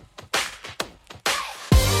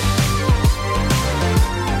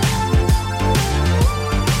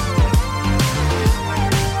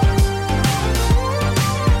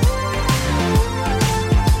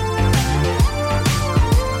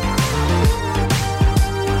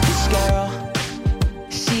 This girl,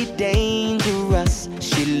 she dangerous,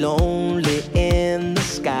 she lonely in the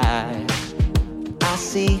sky. I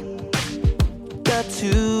see the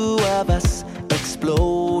two of us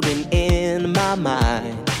exploding in my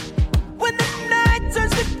mind. When the night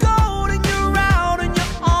turns to gold and you're out on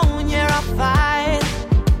your own, yeah, I fight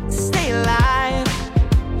to stay alive.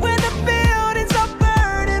 When the buildings are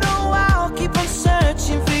burning, oh, I'll keep on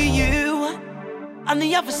searching for you on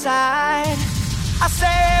the other side. I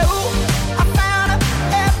say, ooh, I found her.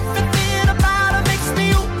 Everything about her makes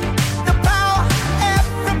me ooh. The power,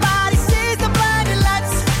 everybody sees the blinding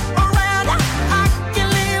lights around her. I can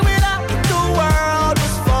live without it. The world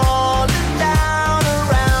was falling down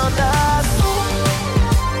around us. Ooh,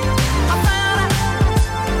 I found her.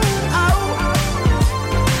 Oh,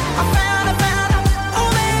 I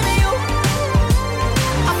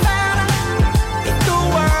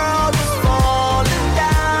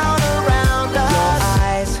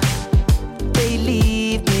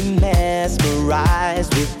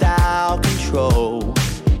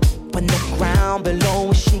on the ground below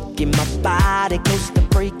and shaking my body close to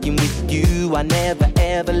breaking with you. I never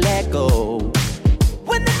ever let go.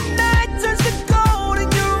 When the night turns to gold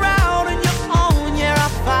and you're out on your own, yeah, I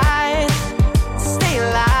fight to stay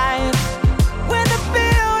alive. When the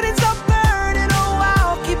buildings are burning, oh,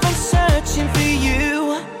 I'll keep on searching for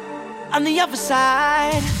you on the other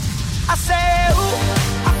side. I say, ooh,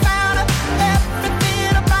 I found her.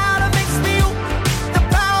 Everything about her makes me ooh. The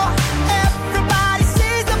power, everybody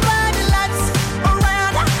sees the blinding lights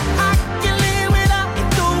around her. I can live without if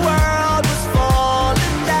the world was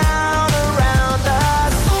falling down around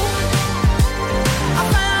us. Ooh, I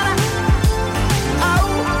found her. Oh,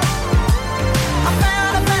 I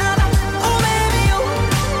found her. Oh, baby, ooh,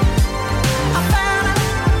 I found her.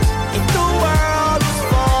 If the world was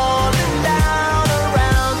falling down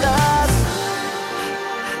around us.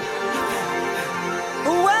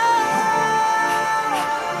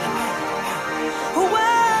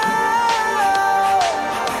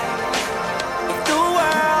 If the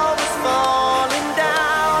world was falling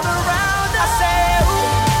down around us, I say, ooh,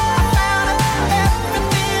 I found her.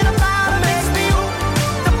 Everything about her makes me ooh.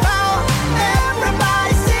 The power,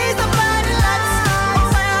 everybody sees the blinding lights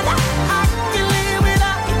around her. I can live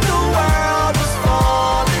without if the world was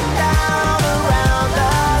falling down around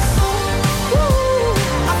us. Ooh,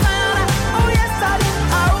 I found her. Oh yes, I did.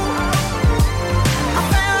 Oh, I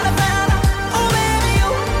found her. Oh baby,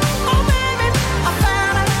 oh baby, I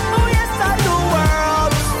found her. Oh yes, I did. The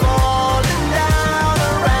world was falling down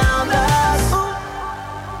around us. Ooh,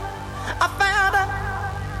 I found her.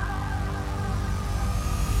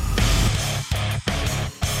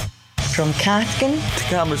 From Cathkin to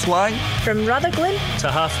Cambuslang, from Rutherglen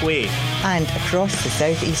to halfway, and across the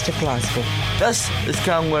southeast of Glasgow. This is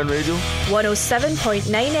Camglen Radio. 107.9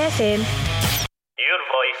 FM. Your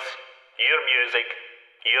voice, your music,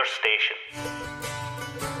 your station.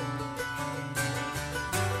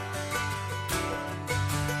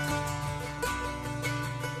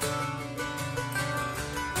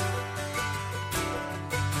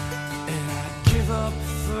 And I'd give up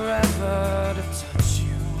forever to touch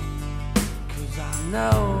you, 'cause I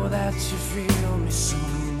know that you feel me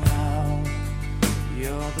somehow.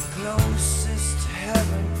 You're the closest to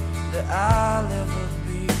heaven that I'll ever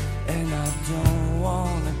be, and I don't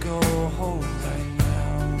wanna go home right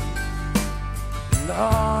now. And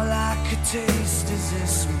all I could taste is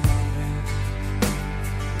this moment,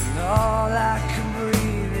 and all I can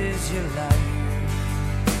breathe is your light.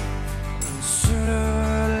 And sooner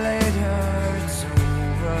or later it's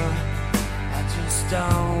over. I just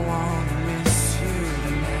don't wanna miss you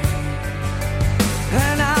tonight.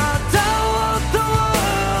 And I don't want the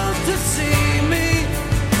world to see me,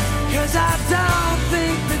 'cause I don't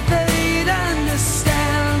think that they'd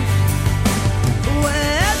understand. When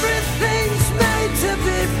everything's made to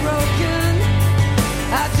be broken,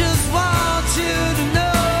 I just want you to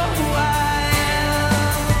know who I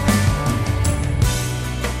am.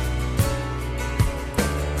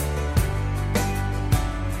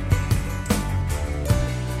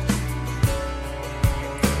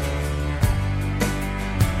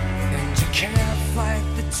 And you can't fight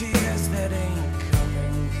the tears that ain't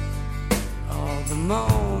coming, all the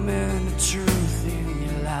moment of truth in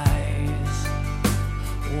your lies.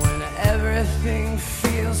 When everything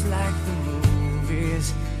feels like the movies,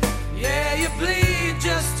 yeah, you bleed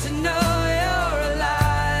just to know you're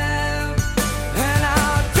alive. And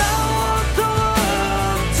I don't want the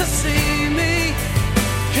world to see me,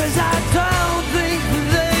 'cause I don't think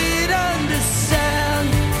they'd understand.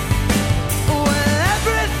 When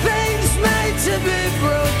everything's made to be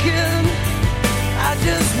broken, I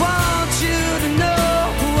just want you to know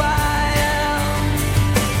who I am.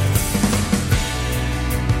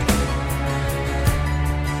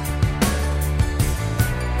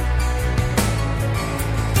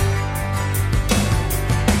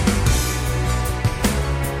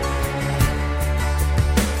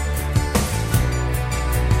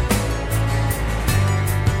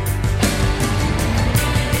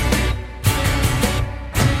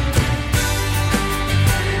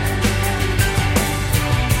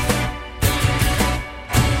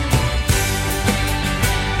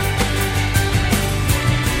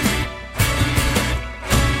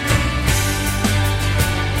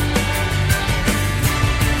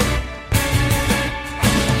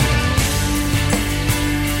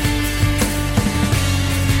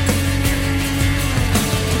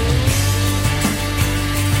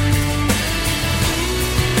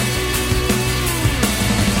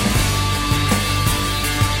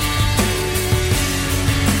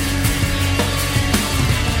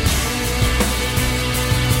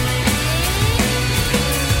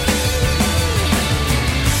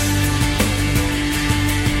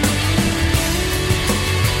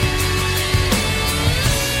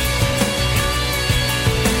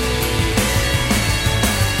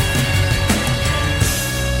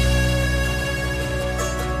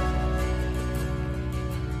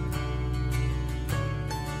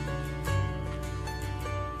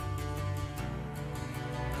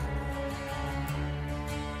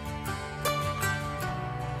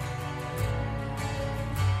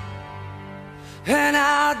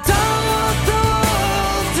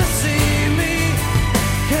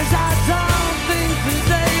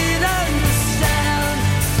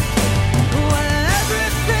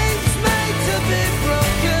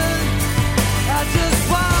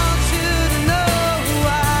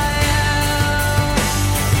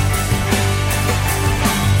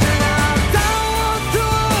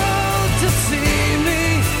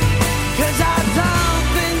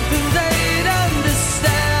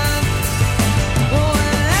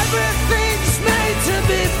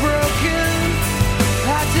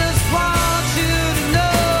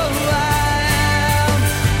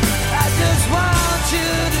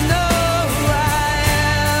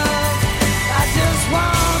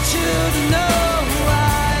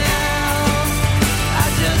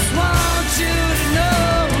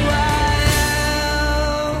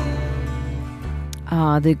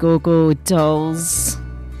 the Go-Go Dolls.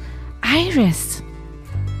 Iris.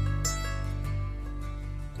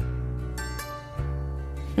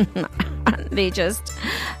 Aren't they just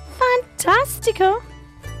fantastical?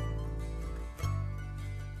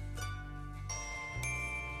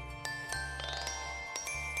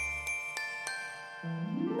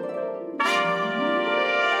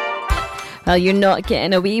 Well, you're not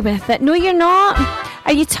getting away with it. No, you're not.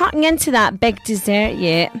 Are you tucking into that big dessert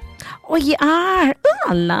yet? Oh, you are.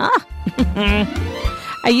 Ooh la la.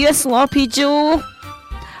 Are you a sloppy Joe?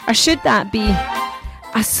 Or should that be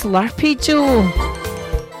a slurpy Joe?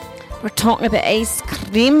 We're talking about ice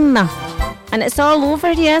cream. And it's all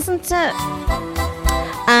over you, isn't it?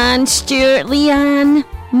 And Stuart, Leanne,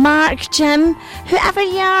 Mark, Jim, whoever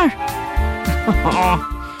you are.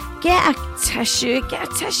 Get a tissue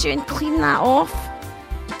and clean that off.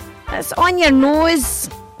 It's on your nose.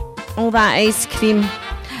 All that ice cream.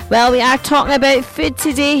 Well, we are talking about food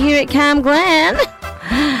today here at Cam Glen.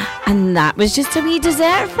 And that was just a wee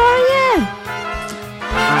dessert for you.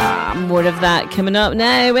 More of that coming up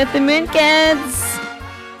now with the Moon Kids.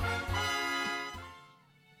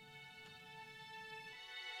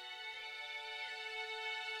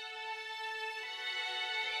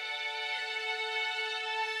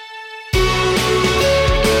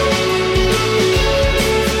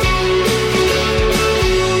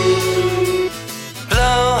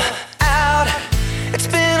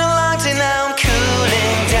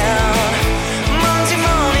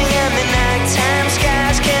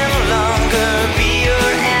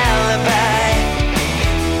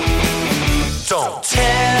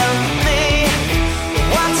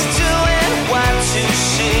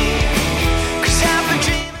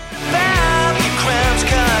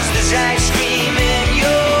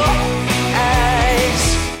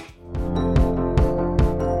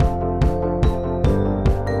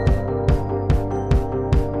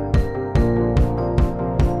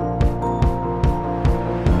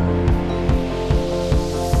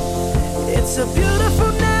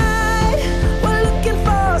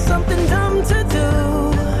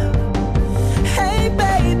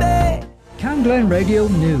 Radio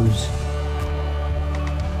News.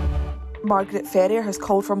 Margaret Ferrier has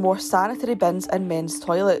called for more sanitary bins in men's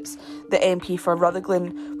toilets. The MP for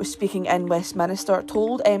Rutherglen was speaking in Westminster,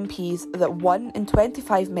 told MPs that 1 in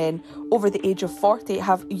 25 men over the age of 40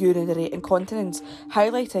 have urinary incontinence,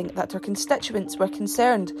 highlighting that her constituents were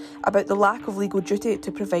concerned about the lack of legal duty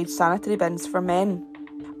to provide sanitary bins for men.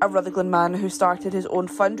 A Rutherglen man who started his own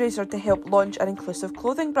fundraiser to help launch an inclusive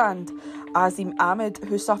clothing brand. Azim Ahmed,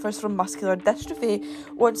 who suffers from muscular dystrophy,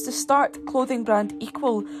 wants to start clothing brand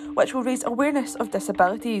Equal, which will raise awareness of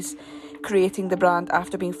disabilities. Creating the brand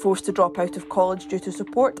after being forced to drop out of college due to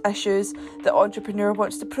support issues, the entrepreneur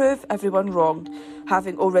wants to prove everyone wrong.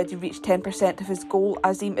 Having already reached 10% of his goal,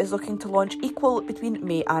 Azim is looking to launch Equal between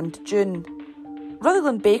May and June.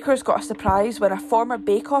 Rutherglen bakers got a surprise when a former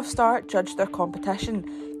Bake Off star judged their competition.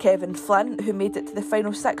 Kevin Flynn, who made it to the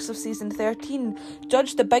final 6 of season 13,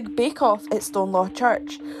 judged the Big Bake Off at Stonelaw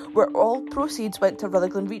Church, where all proceeds went to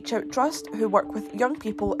Rutherglen Reach Out Trust, who work with young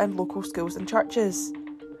people in local schools and churches.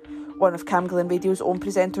 One of Cam Glen Radio's own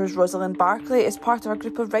presenters, Rosalind Barclay, is part of a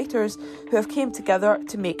group of writers who have came together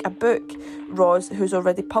to make a book. Ros, who's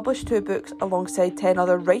already published 2 books alongside 10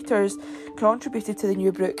 other writers, contributed to the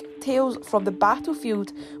new book Tales from the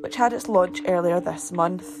Battlefield, which had its launch earlier this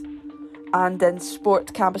month. And in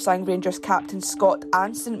sport, Cambuslang Rangers captain Scott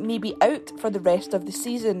Anson may be out for the rest of the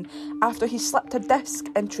season after he slipped a disc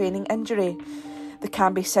in training injury. The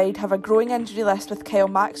Canby side have a growing injury list, with Kyle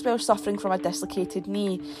Maxwell suffering from a dislocated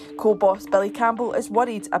knee. Co-boss Billy Campbell is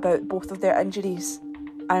worried about both of their injuries.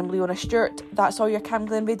 I'm Leona Stewart. That's all your Cam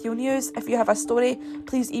Glen Radio news. If you have a story,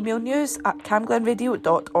 please email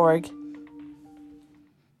news@camglenradio.org.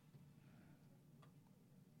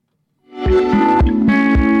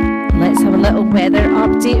 Let's have a little weather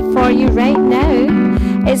update for you right now.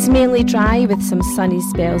 It's mainly dry with some sunny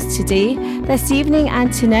spells today. This evening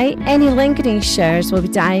and tonight, any lingering showers will be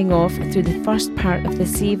dying off through the first part of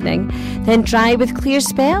this evening. Then dry with clear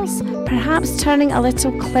spells, perhaps turning a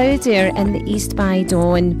little cloudier in the east by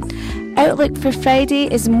dawn. Outlook for Friday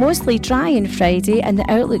is mostly dry on Friday, and the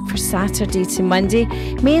outlook for Saturday to Monday,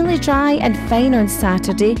 mainly dry and fine on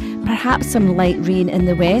Saturday, perhaps some light rain in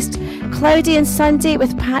the west. Cloudy on Sunday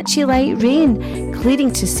with patchy light rain,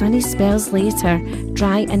 clearing to sunny spells later.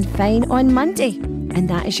 Dry and fine on Monday. And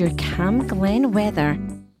that is your Cam Glen weather.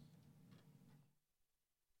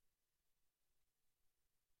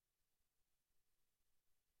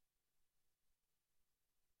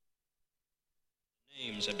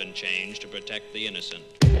 Names have been changed to protect the innocent.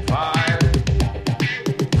 5,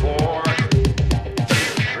 4,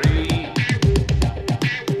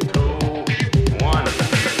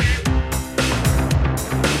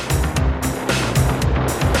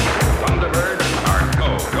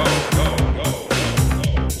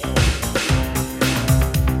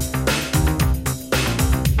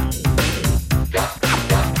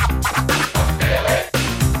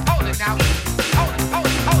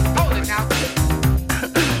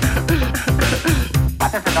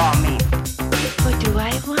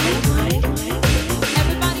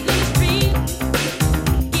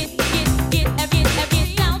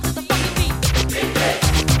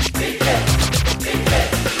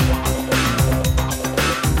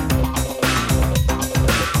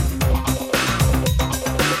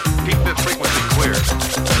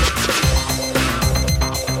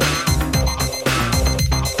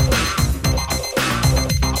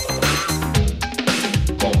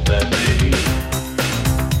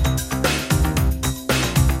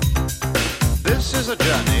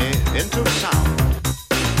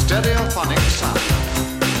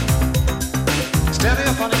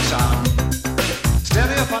 sound.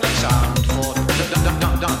 Stereophonic sound for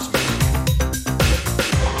dance music.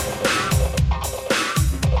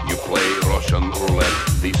 You play Russian roulette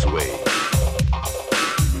this way.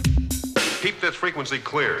 Keep this frequency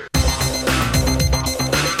clear.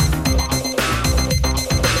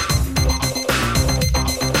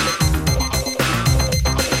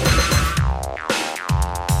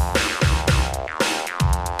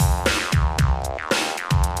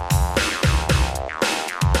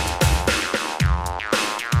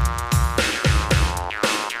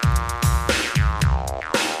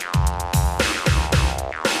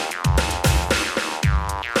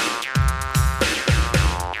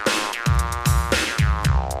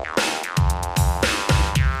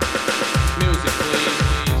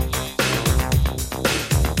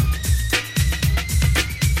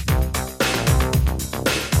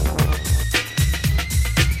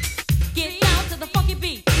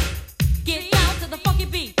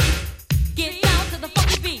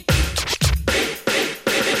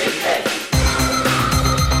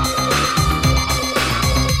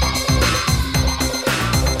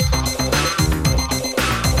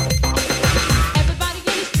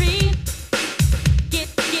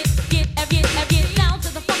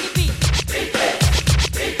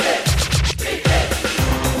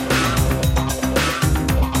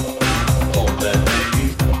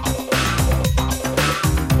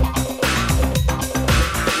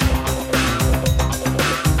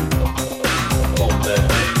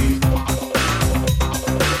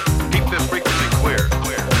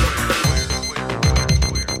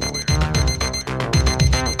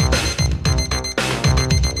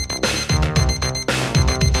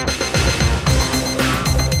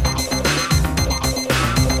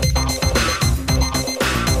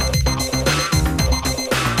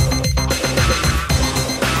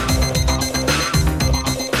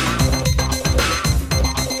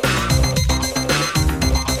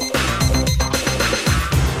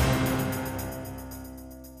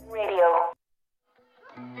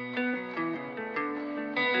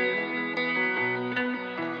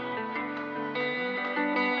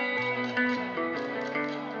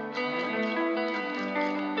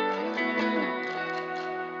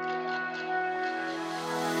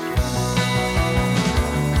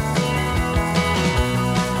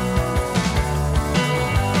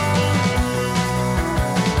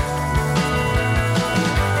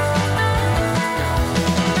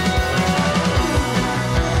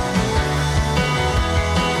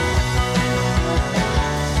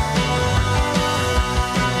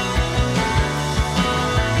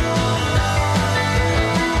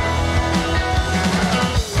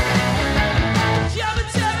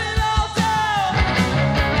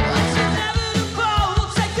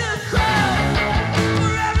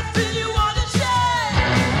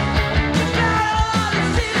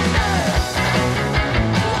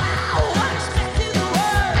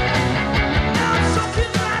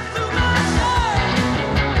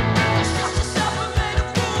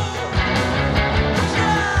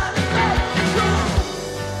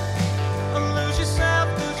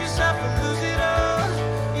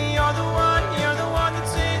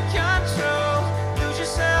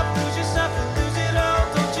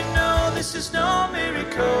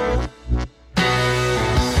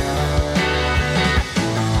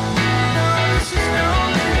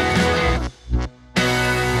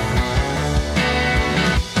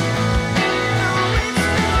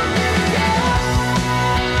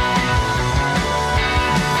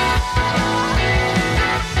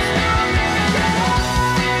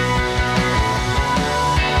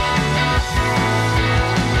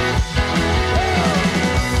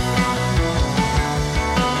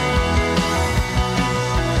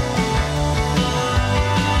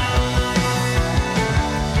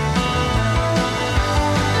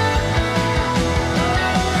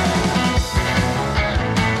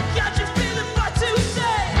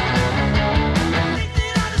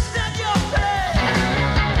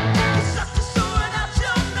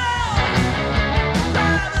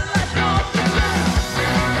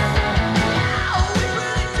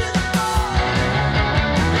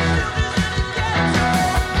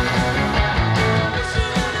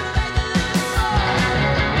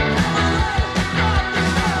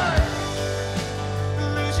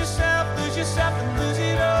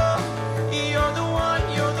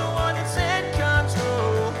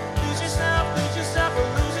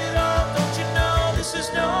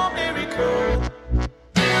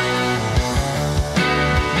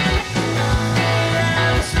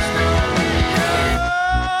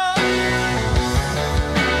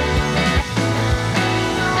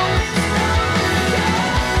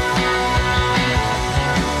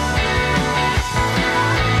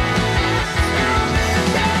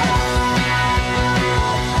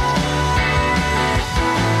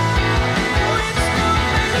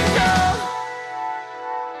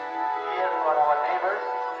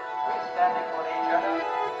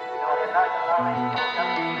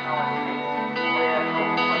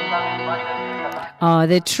 Oh,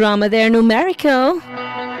 the trauma there, numerical.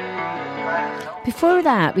 Before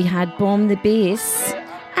that, we had Bomb the Bass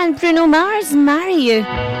and Bruno Mars, Marry You.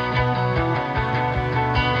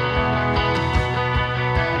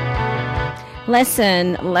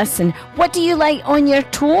 Listen, what do you like on your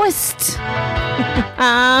toast?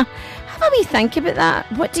 Have a wee think about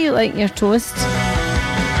that. What do you like on your toast?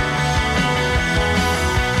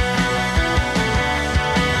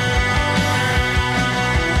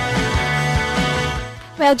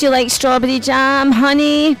 Well, do you like strawberry jam,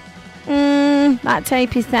 honey? That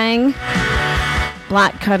type of thing.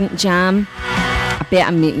 Blackcurrant jam. I bet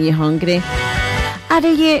I'm making you hungry. Are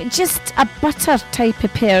you just a butter type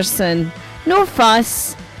of person? No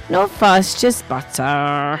fuss, just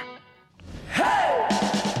butter.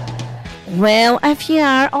 Well, if you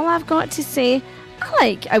are, all I've got to say, I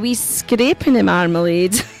like a wee scraping of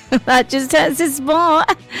marmalade. That just hits the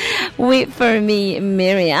spot. Wait for me,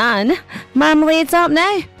 Marianne. Marmalade's up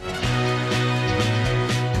now.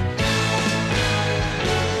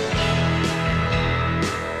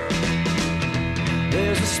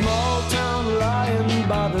 There's a small town lying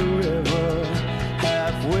by the river,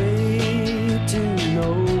 halfway to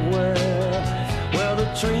nowhere, where the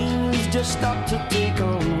trains just stop to take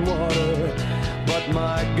on water. But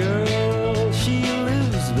my girl, she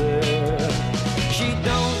lives there. She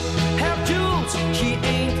don't have jewels, she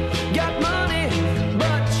ain't got money,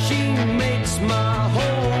 but she makes my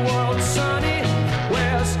whole world sunny.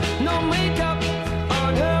 Wears no makeup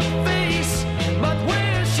on her face, but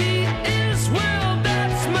where she is, well,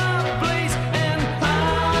 that's my place. And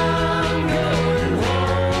I'm going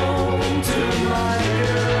home to my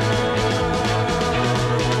girl.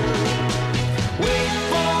 Wait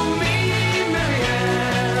for me,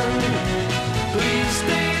 Marianne. Please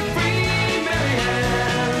stay free,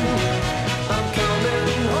 Marianne. I'm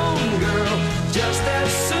coming home, girl, just as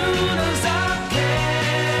soon as I can.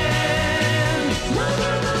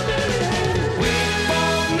 Wait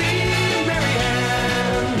for me,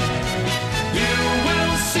 Marianne. You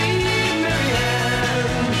will see,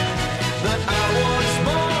 Marianne, that I was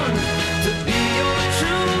born to be your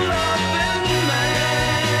true loving man.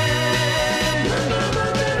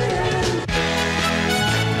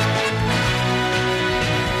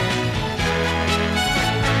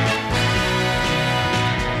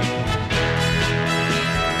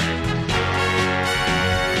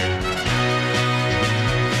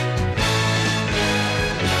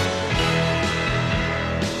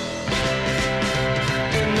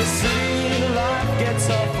 In the city, life gets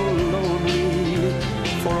awful lonely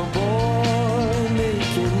for a boy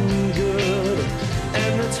making good,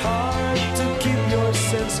 and it's hard to keep your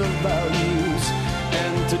sense of values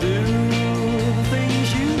and to do the things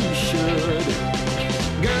you should.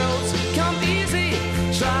 Girls come easy,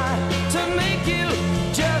 try to make you,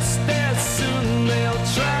 just as soon they'll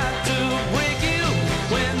try to break you.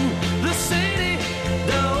 When the city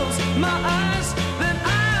dulls my eyes, then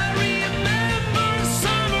I remember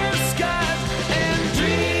summer skies and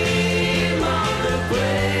dream of the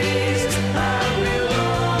place I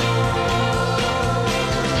belong.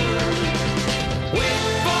 Wait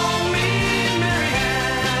for me,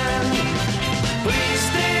 Marianne. Please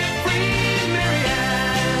stay free,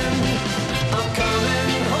 Marianne. I'm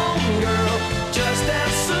coming home, girl, just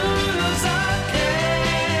as soon as I can.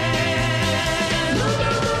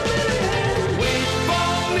 Wait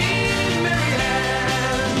for me,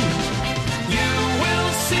 Marianne. You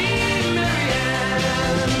will see,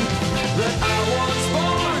 Marianne, that I was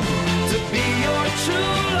born to be your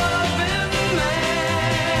true loving man.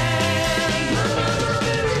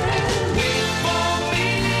 Wait for me,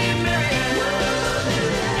 Marianne.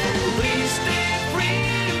 Please stay free,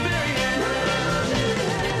 Marianne.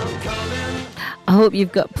 I'm coming. I hope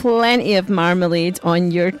you've got plenty of marmalade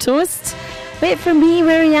on your toast. Wait for me,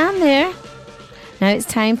 Marianne there. Now it's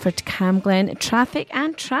time for Camglen Traffic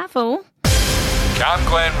and Travel.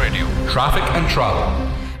 Camglen Radio, traffic and travel.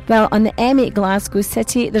 Well, on the M8 Glasgow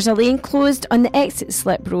City, there's a lane closed on the exit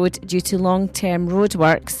slip road due to long-term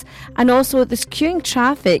roadworks, and also there's queuing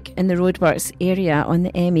traffic in the roadworks area on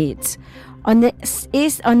the M8. On the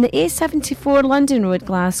A74 London Road,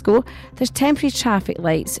 Glasgow, there's temporary traffic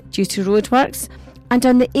lights due to roadworks, and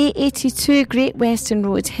on the A82 Great Western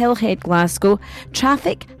Road, Hillhead, Glasgow,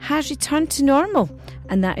 traffic has returned to normal.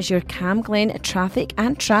 And that is your Camglen Traffic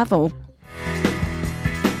and Travel.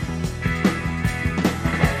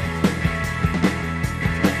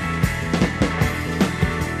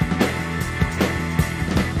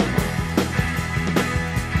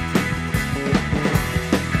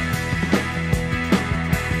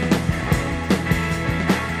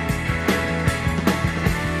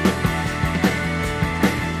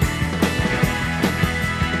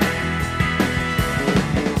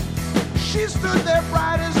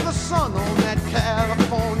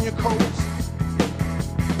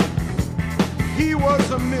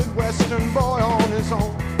 was a Midwestern boy on his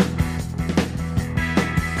own.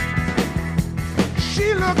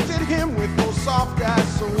 She looked at him with those soft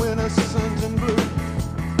eyes so innocent and blue.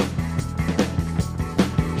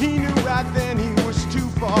 He knew right then he was too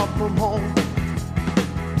far from home.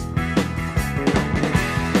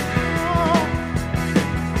 Oh,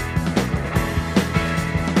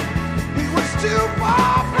 he was too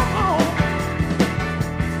far from home.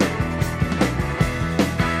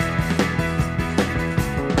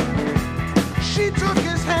 She took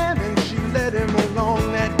his hand and she led him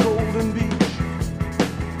along that golden beach.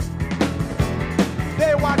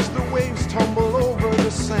 They watched the waves tumble over the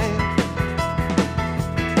sand.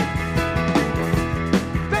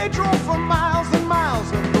 They drove for miles and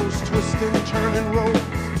miles up those twisting, turning roads.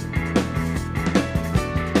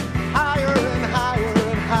 Higher and higher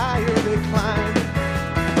and higher they climbed.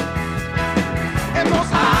 In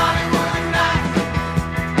those Hollywood nights,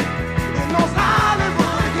 in those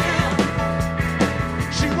Hollywood hills,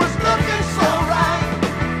 she was looking so right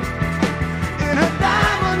in her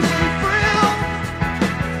diamonds and frills.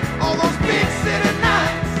 All those big city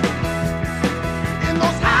nights, in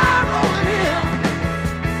those high rolling hills,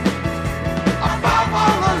 above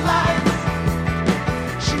all the lights,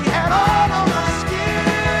 she had all of the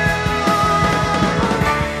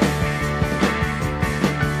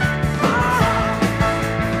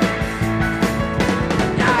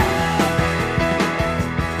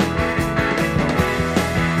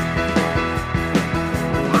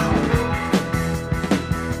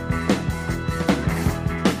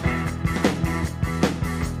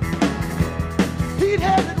He'd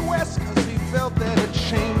headed west cause he felt that a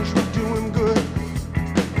change would do him good.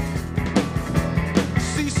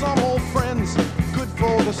 See some old friends, good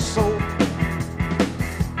for the soul.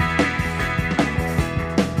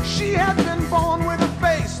 She had been born with a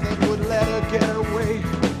face that would let her get away.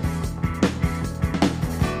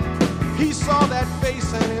 He saw that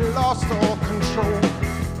face and he lost all control.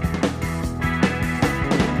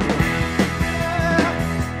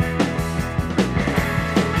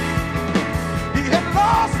 He had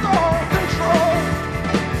lost all control.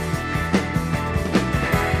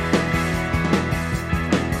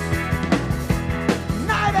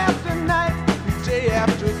 Night after night, day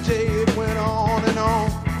after day, it went on and on.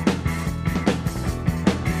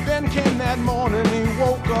 Then came that morning, he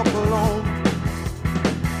woke up alone.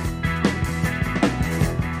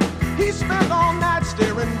 He spent all night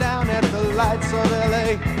staring down at the lights of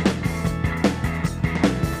LA,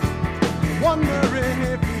 wondering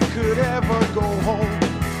if he could ever go home.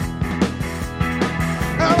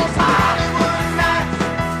 And those Hollywood nights,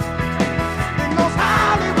 in those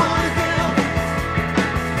Hollywood hills,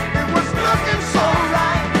 it was looking so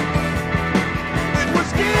right, it was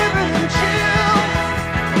giving him chills.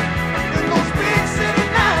 In those big city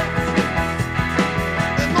nights,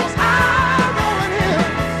 in those high rolling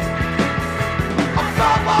hills,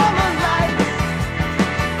 above all the lights,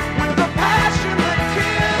 with a passion that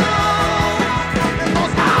kills. In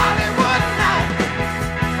those Hollywood nights,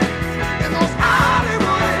 in those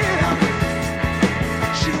Hollywood hills,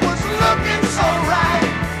 she was looking so right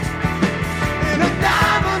in her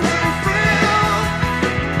diamonds and frills.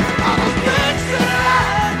 All those big city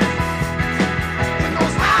lights, in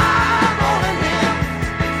those high rolling hills,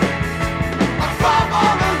 above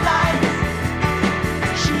all the lights,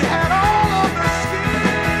 she had all of the skill.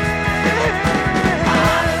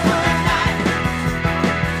 Hollywood nights,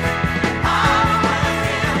 Hollywood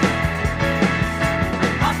hills,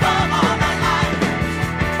 above all the lights.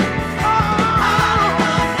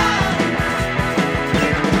 Hollywood nights,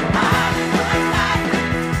 Hollywood nights,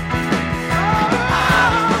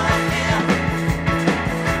 Hollywood hills,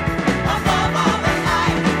 above all the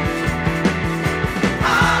lights.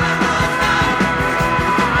 Hollywood nights,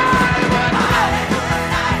 Hollywood, Hollywood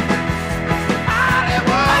nights,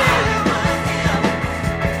 Hollywood hills,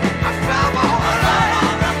 above all the lights.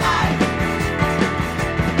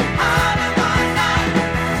 Hollywood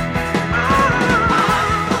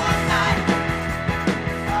nights,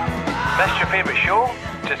 Missed your favourite show?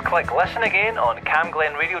 Just click listen again on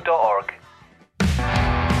camglenradio.org.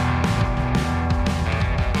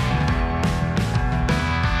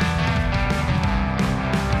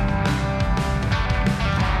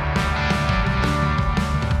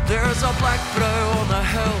 There's a black brow on the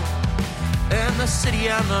hill in the city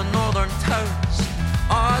and the northern towns.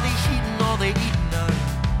 Are they heating or they eating now?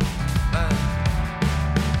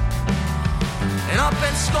 And up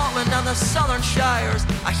in Scotland and the southern shires,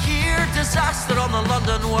 I hear disaster on the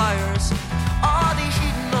London wires. Are they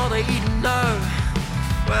heating or they eating now?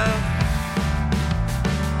 Well,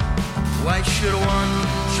 why should one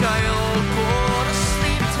child go to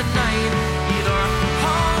sleep tonight? Either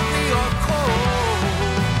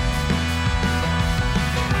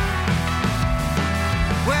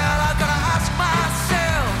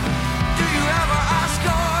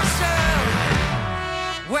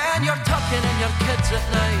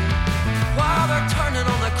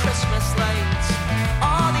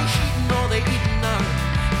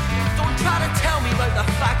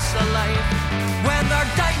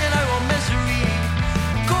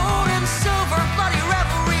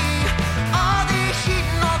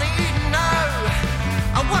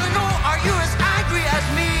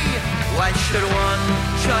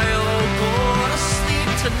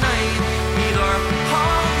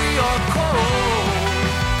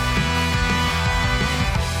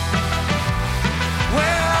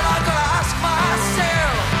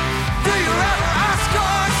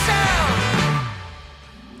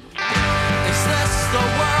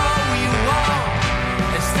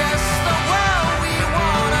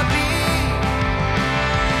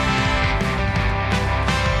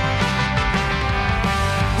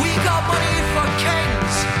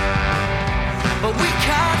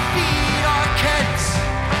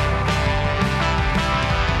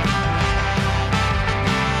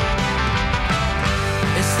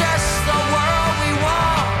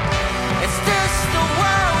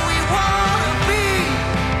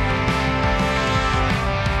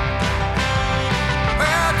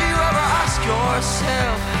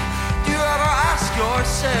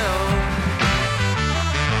myself.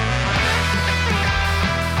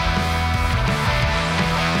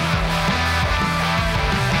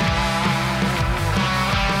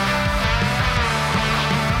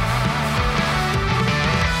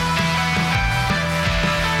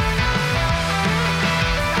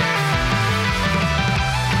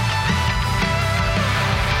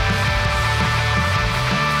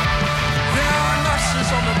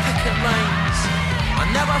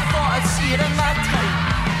 Never thought I'd see it in that time.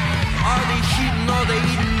 Are they heating or they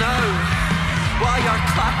eating now? While you're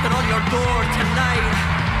clapping on your door tonight,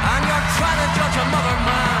 and you're trying to judge another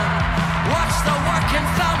man. Watch the working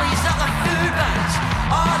families at the food banks.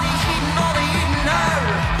 Are they heating or they eating now?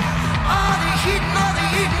 Are they heating or they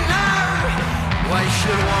eating now? Why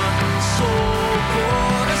should one soul go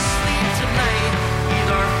to sleep tonight,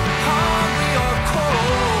 either hungry or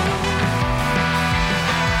cold?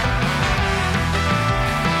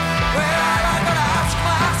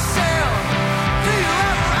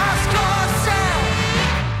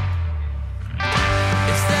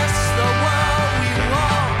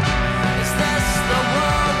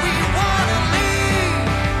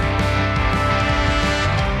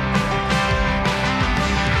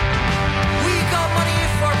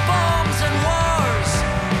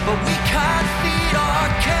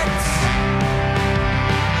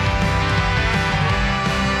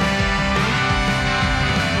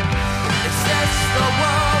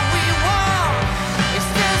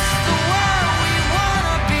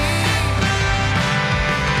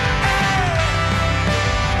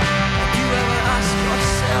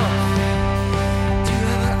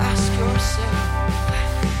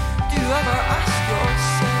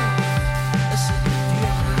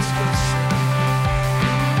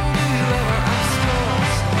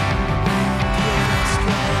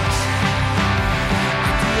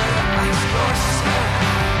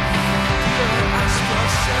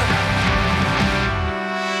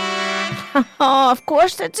 Oh, of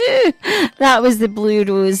course I do. That was the Blue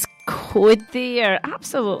Rose Code there.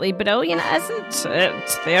 Absolutely brilliant, isn't it?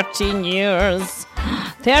 13 years.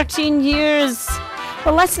 13 years.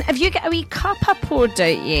 Well, listen, have you got a wee cuppa poured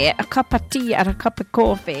out yet? A cup of tea or a cup of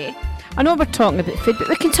coffee? I know we're talking about food, but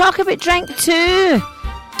we can talk about drink too.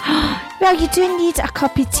 Well, you do need a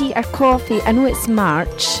cup of tea or coffee. I know it's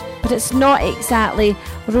March, but it's not exactly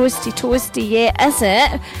roasty toasty yet, is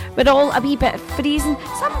it? We're all a wee bit freezing.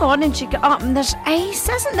 Some mornings you get up and there's ice,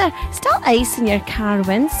 isn't there? Still ice in your car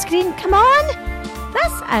windscreen. Come on.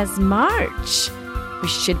 This is March. We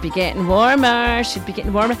should be getting warmer,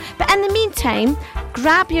 But in the meantime,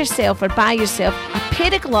 grab yourself or buy yourself a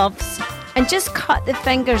pair of gloves and just cut the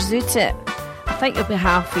fingers out it. I think you'll be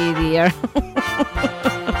halfway there.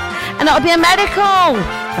 And it'll be a miracle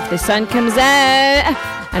if the sun comes out.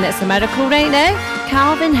 And it's a miracle right now.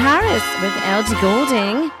 Calvin Harris with LG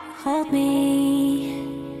Golding. Hold me.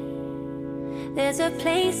 There's a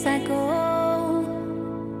place I go.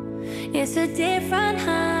 It's a different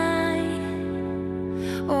high.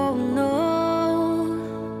 Oh no.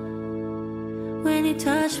 When you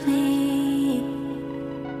touch me,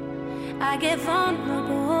 I get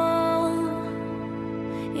vulnerable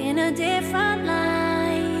in a different light.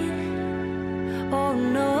 Oh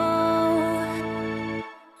no.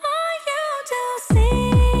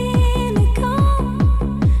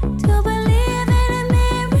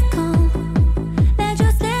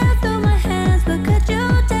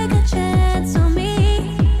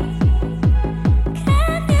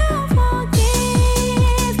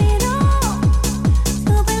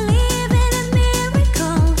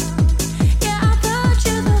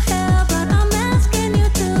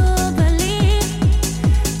 Believe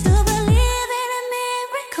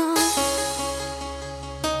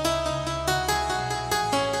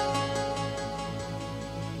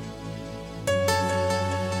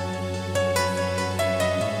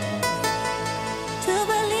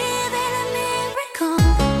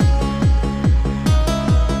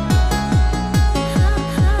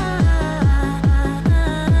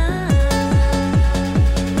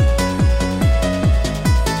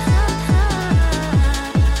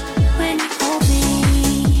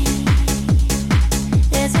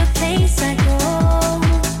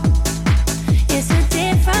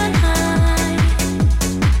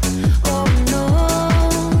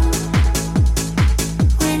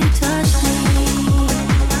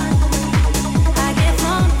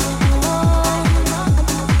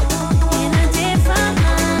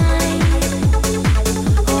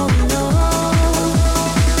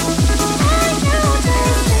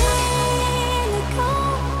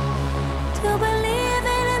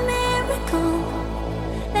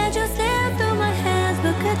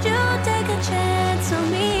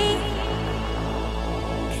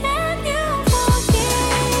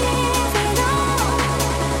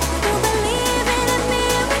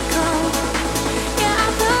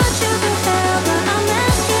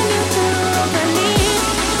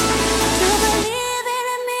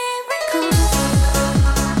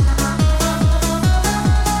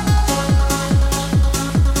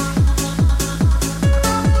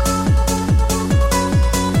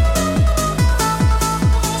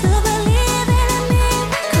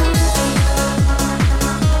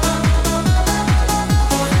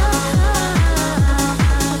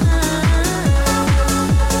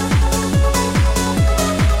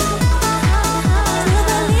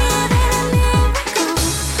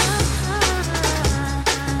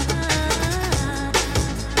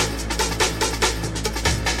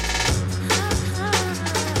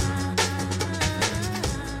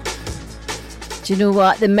Do you know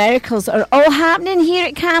what? The miracles are all happening here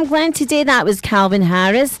at Cam Glen today. That was Calvin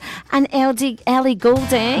Harris and Ellie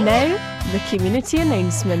Goulding. Now, the community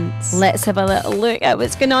announcements. Let's have a little look at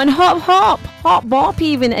what's going on. Hop bop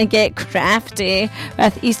even, and get crafty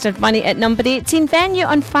with Easter Bunny at number 18 venue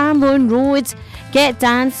on Farmloan Road. Get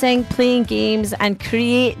dancing, playing games and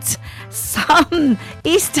create some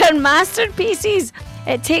Easter masterpieces.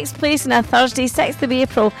 It takes place on a Thursday, 6th of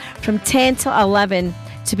April from 10 till 11.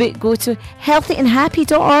 To book, go to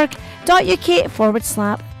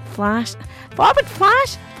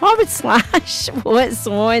healthyandhappy.org.uk/what's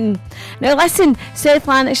on. Now listen, South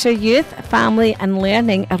Lanarkshire Youth, Family and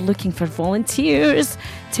Learning are looking for volunteers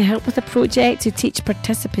to help with a project to teach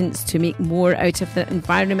participants to make more out of their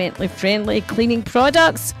environmentally friendly cleaning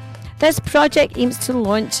products. This project aims to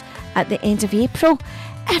launch at the end of April.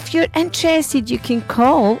 If you're interested, you can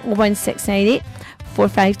call 1698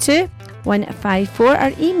 452 154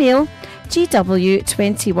 or email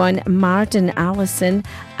GW21MardenAllison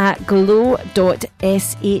at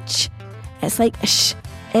glow.sh. It's like sh.sch.uk.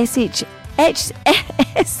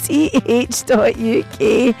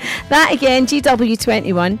 That again,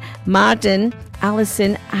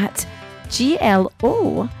 GW21MardenAllison at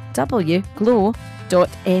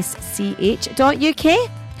glow.sch.uk.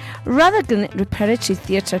 Rutherglen Repertory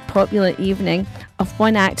Theatre Popular Evening of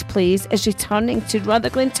One Act Plays is returning to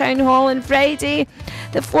Rutherglen Town Hall on Friday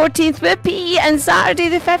the 14th with PE and Saturday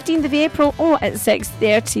the 15th of April at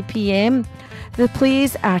 6:30 p.m. The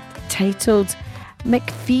plays are titled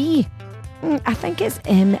McPhee. I think it's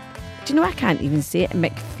do you know, I can't even say it,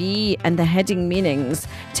 McPhee and the Hidden Meanings.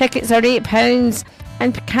 Tickets are £8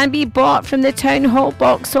 and can be bought from the Town Hall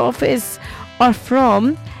box office or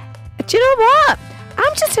from, do you know what?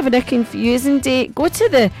 I'm just having a confusing day. Go to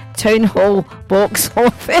the Town Hall box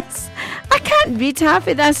office. I can't read half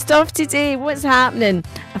of that stuff today. What's happening?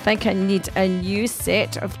 I think I need a new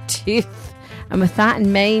set of teeth. And with that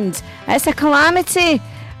in mind, it's a calamity.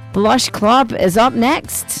 Blush Club is up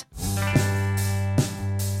next.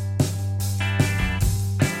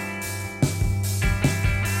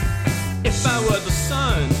 If I were the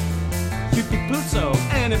sun, you'd be Pluto.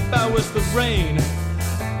 And if I was the rain,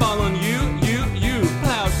 I'd fall on you.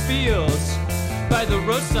 Plowed fields by the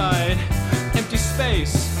roadside, empty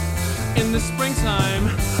space in the springtime.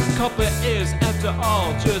 Copper is, after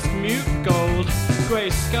all, just mute gold.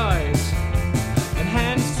 Grey skies and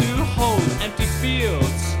hands to hold. Empty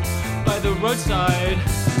fields by the roadside,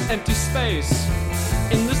 empty space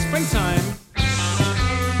in the springtime. If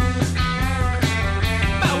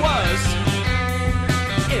I was,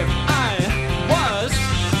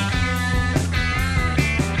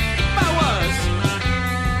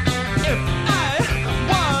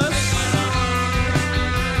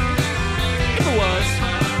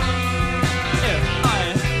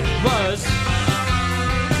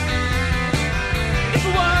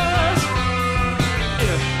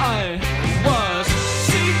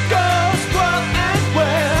 seagulls whirl and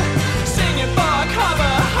whir, singing for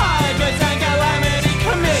carbohydrates and calamity.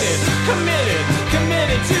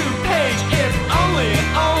 Committed to page. If only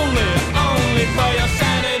for your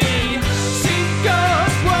sanity.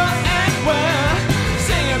 Seagulls whirl and whir,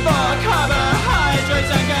 singing for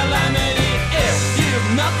carbohydrates and calamity. If you've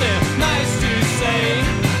nothing nice to say,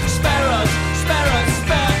 spare us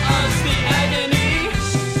the agony.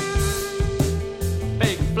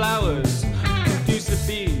 Fake flowers confuse the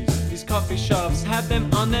bees. These coffee shops have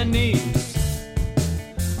them on their knees.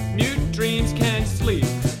 Mute dreams can't sleep,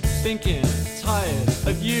 thinking, tired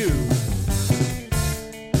of you.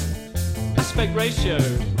 Aspect ratio,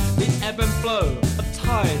 the ebb and flow of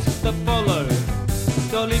tides that follow.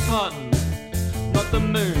 Dolly Parton, not the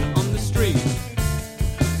moon on the street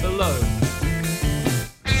below.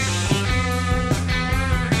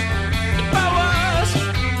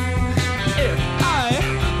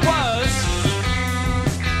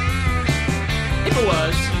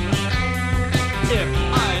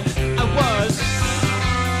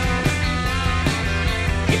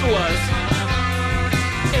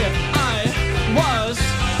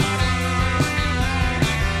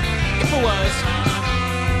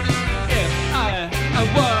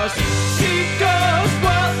 Seagulls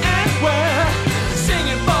whirl and whir,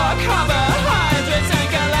 singing for carbohydrates and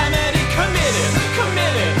calamity.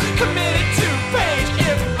 Committed to page.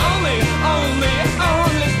 If only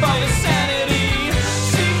for your sanity.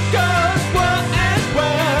 Seagulls whirl and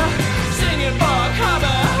whir, singing for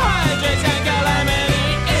carbohydrates and calamity.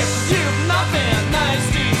 If you've nothing nice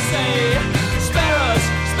to say, spare us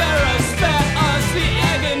the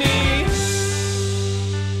agony.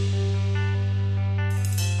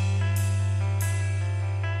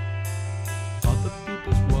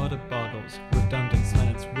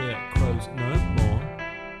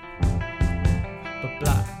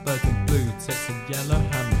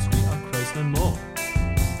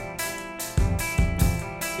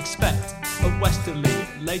 westerly,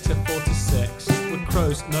 later 46, with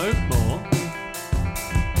crows no more.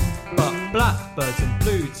 But blackbirds and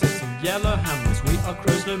blue tits and yellow hammers, we are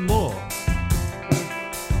crows no more.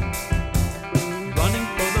 Running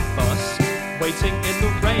for the bus, waiting in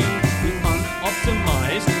the rain, we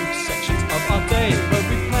unoptimized sections of our day where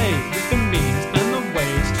we play with the means and the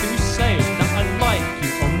ways to say that I like you,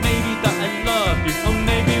 or maybe that I love you, or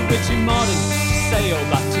maybe we're too modern to say all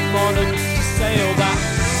that, too modern to say all that.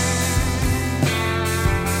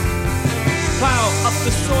 Plow up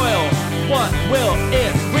the soil, what will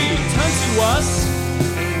it return to us?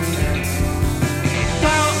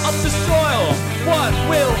 Plow up the soil, what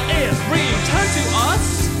will it return to us?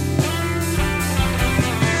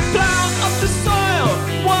 Plow up the soil,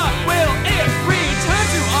 what will it return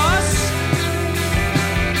to us?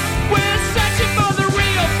 We're searching for the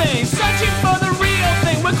real thing, searching for the real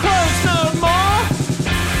thing. We're crows no more.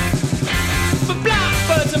 For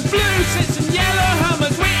blackbirds and blue tits and yellow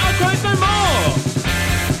hammers, we are crows no more.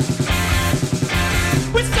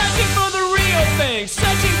 We're searching for the real thing,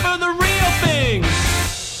 searching for the real thing.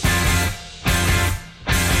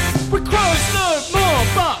 We're crows no more,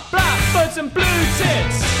 but blackbirds and blue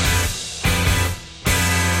tits.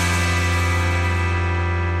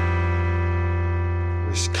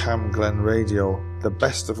 It's Cam Glen Radio. The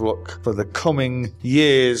best of luck for the coming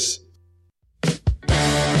years.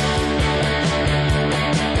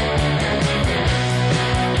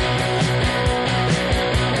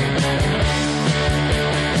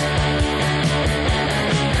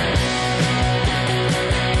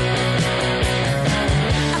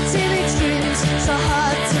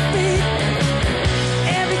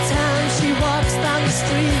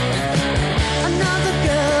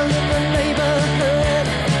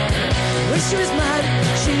 She was mad,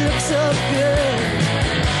 she looks so good.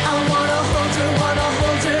 I wanna hold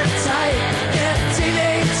her tight. Get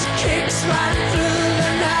teenage kicks right through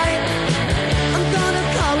the night. I'm gonna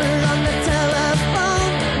call her on the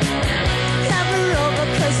telephone. Have her over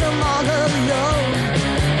 'cause I'm all alone.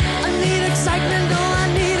 I need excitement, oh I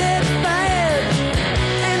need it bad.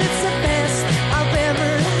 And it's the best I've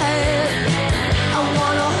ever had. I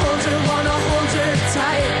wanna hold her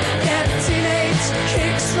tight. Get teenage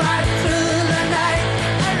kicks right through.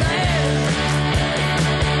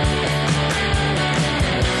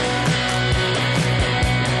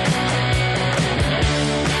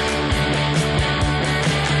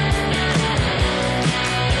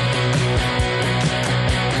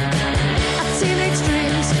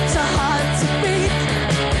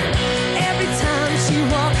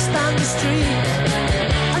 Down the street,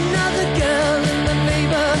 another girl in the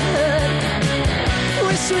neighborhood.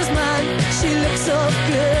 Wish she was mine, she looks so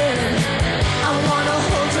good. I wanna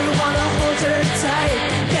hold her tight.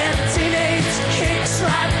 Get teenage kicks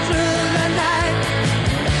right through the night.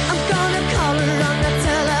 I'm gonna call her on the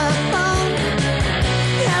telephone.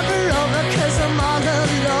 Have her over 'cause I'm all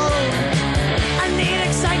alone. I need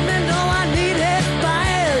excitement, oh I need it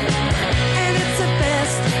bad. And it's the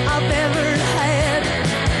best I've ever had.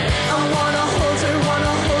 I wanna hold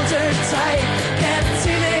her tight. Get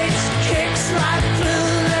teenage kicks right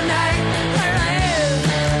through the night. Where I am.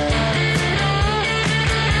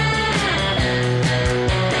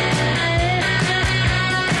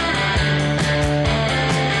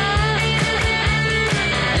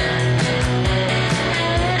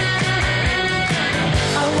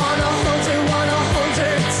 I wanna hold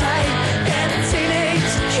her tight. Get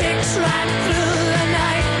teenage kicks right through the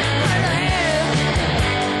night. Where I am.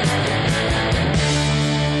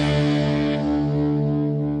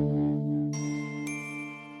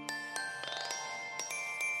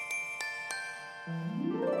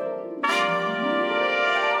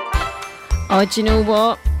 Oh, do you know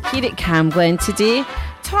what? Here at Cam Glen today,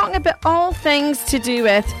 talking about all things to do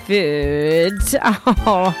with food.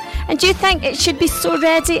 Oh, and do you think it should be so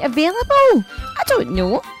ready available? I don't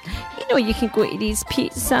know. You know, you can go to these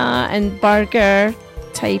pizza and burger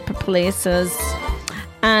type of places,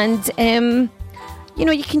 and you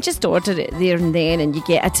know, you can just order it there and then, and you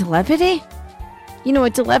get a delivery. You know,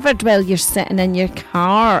 delivered while you're sitting in your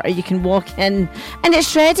car, or you can walk in and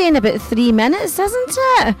it's ready in about 3 minutes, isn't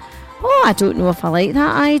it? Oh, I don't know if I like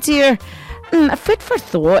that idea. Food for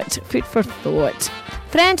thought.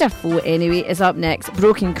 Friend or Foe, anyway, is up next.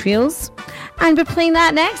 Broken Quills. And we're playing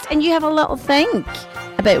that next, and you have a little think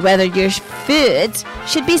about whether your food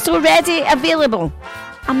should be so ready available.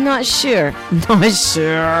 I'm not sure.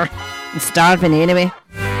 I'm starving anyway.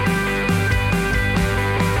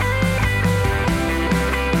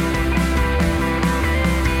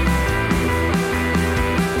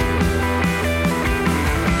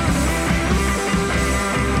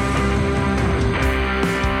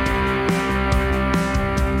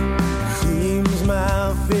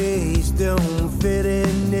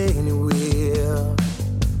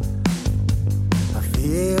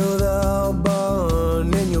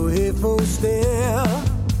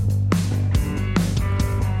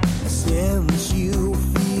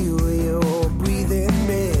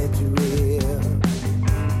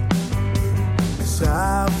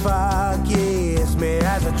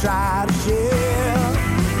 try to share.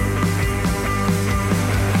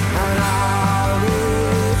 And all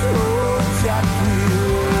these roads that we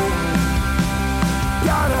roam,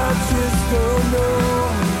 God, I just don't know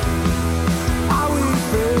how we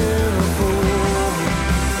feel before.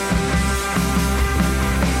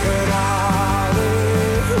 And all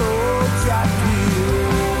these roads that we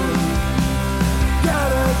roam,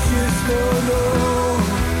 God, I just don't know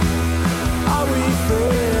how we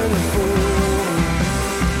feel before.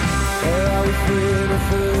 How we feel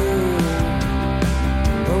before.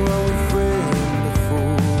 Oh, how we feel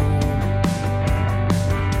before.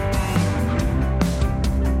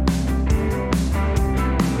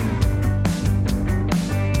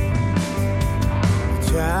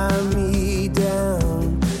 Tie me down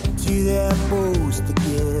to that post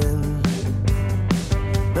again,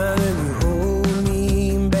 and then you hold me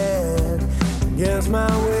back against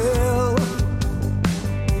my will.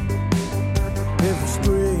 Every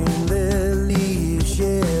spring that leaves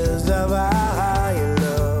shares of our higher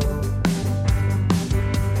love.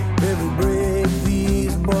 Every break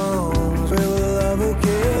these bones will love will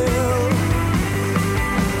kill.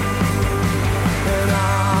 And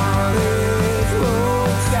all these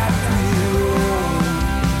roads that we roam,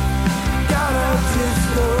 God, I just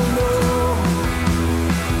don't know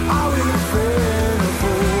how we feel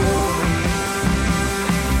before.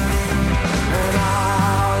 And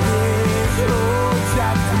all these roads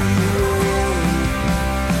that we roam,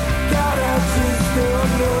 God, I just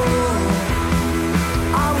don't know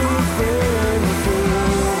how we feel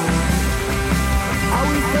before. How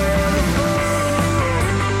we feel before.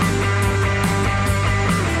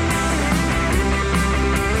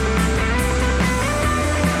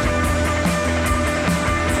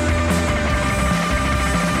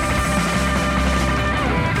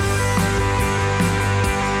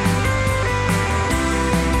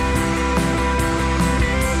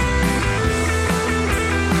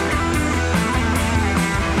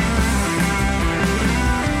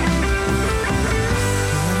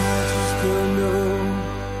 Don't know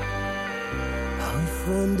how we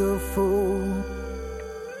friend or foe.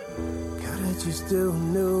 God, I just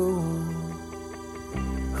don't know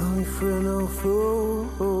how we friend or foe.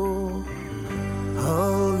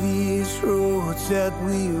 All these roads that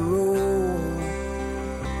we roam,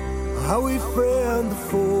 how we friend or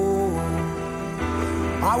foe.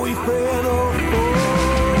 How we friend or foe.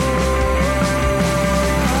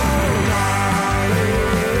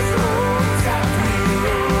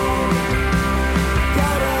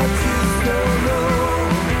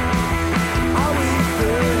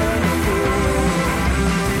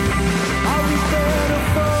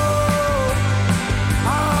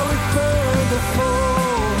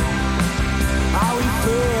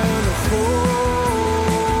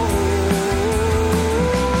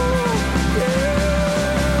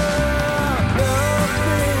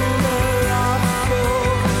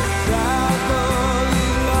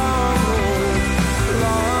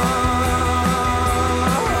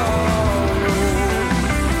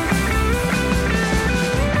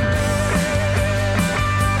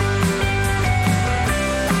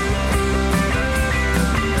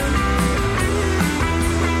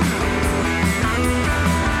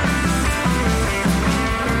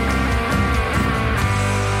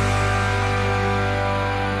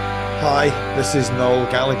 Hi, this is Noel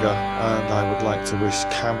Gallagher, and I would like to wish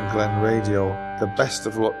Cam Glen Radio the best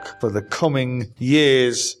of luck for the coming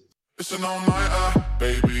years. It's an all-nighter,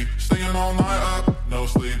 baby. Staying all night up, no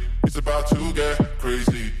sleep. It's about to get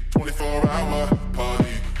crazy. 24-hour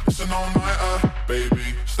party. It's an all-nighter,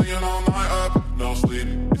 baby. Staying all night up, no sleep.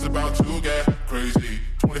 It's about to get crazy.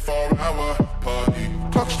 24-hour party.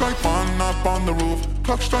 Clock strike 1 up on the roof.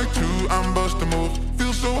 Clock strike 2, I'm busting move.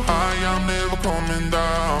 Feel so high, I'm never coming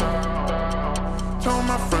down. Tell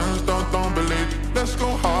my friends, don't believe. Let's go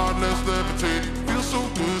hard, let's levitate. Feel so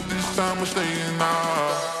good, this time we're staying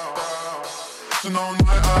out. It's an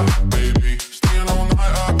all-nighter, baby. Staying all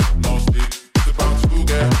night up, no sleep. It's about to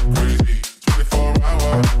get crazy.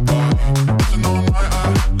 24-hour party. It's an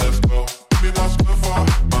all-nighter, let's go. Give me what's good for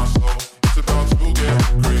my soul. It's about to get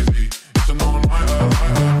crazy. It's an all-nighter,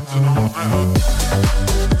 it's an all-nighter.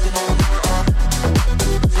 It's an all-nighter.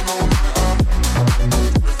 It's an all-nighter.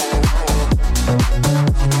 24-hour. It's an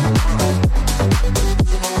all-nighter.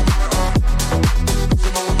 It's an all-nighter. It's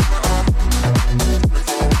an all-nighter.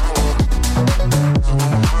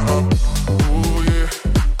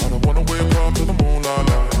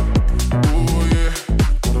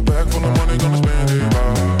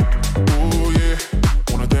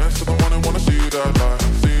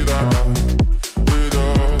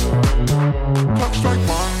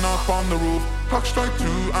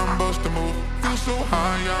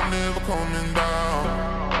 high, I'm never coming down.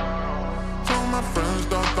 Tell my friends,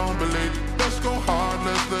 don't believe. Let's go hard,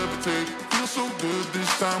 let's levitate. Feel so good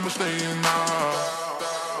this time, we're staying out.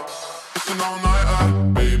 It's an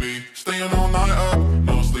all-nighter, baby. Staying all night up,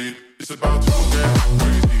 no sleep. It's about to get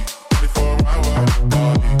crazy. 24-hour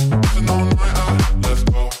party. It's an all-nighter, let's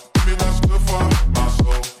go. Give me what's good for my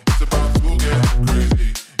soul. It's about to get crazy.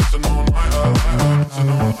 It's an all-nighter, it's an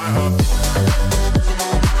all-nighter.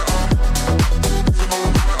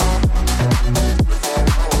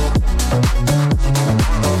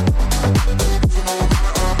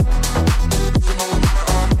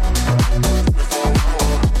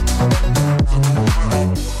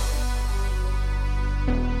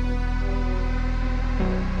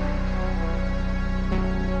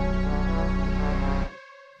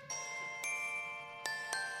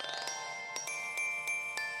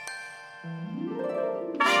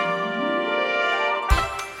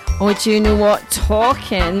 Oh, do you know what?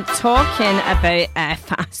 Talking about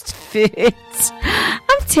fast food.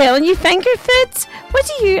 I'm telling you, finger food. What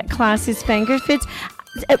do you class as finger food?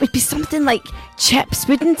 It would be something like chips,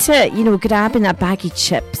 wouldn't it? You know, grabbing a bag of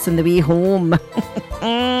chips on the way home.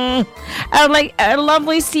 Or like our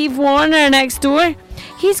lovely Steve Warner next door.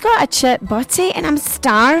 He's got a chip butty and I'm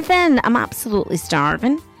starving. I'm absolutely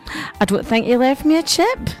starving. I don't think he left me a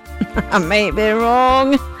chip. I might be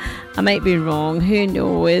wrong. Who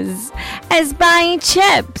knows? Is buying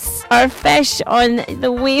chips or fish on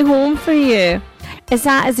the way home for you? Is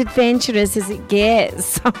that as adventurous as it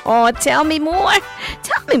gets? Oh, tell me more.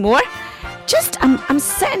 Just, I'm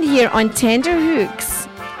sitting here on tenterhooks,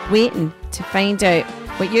 waiting to find out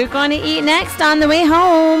what you're going to eat next on the way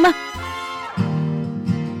home.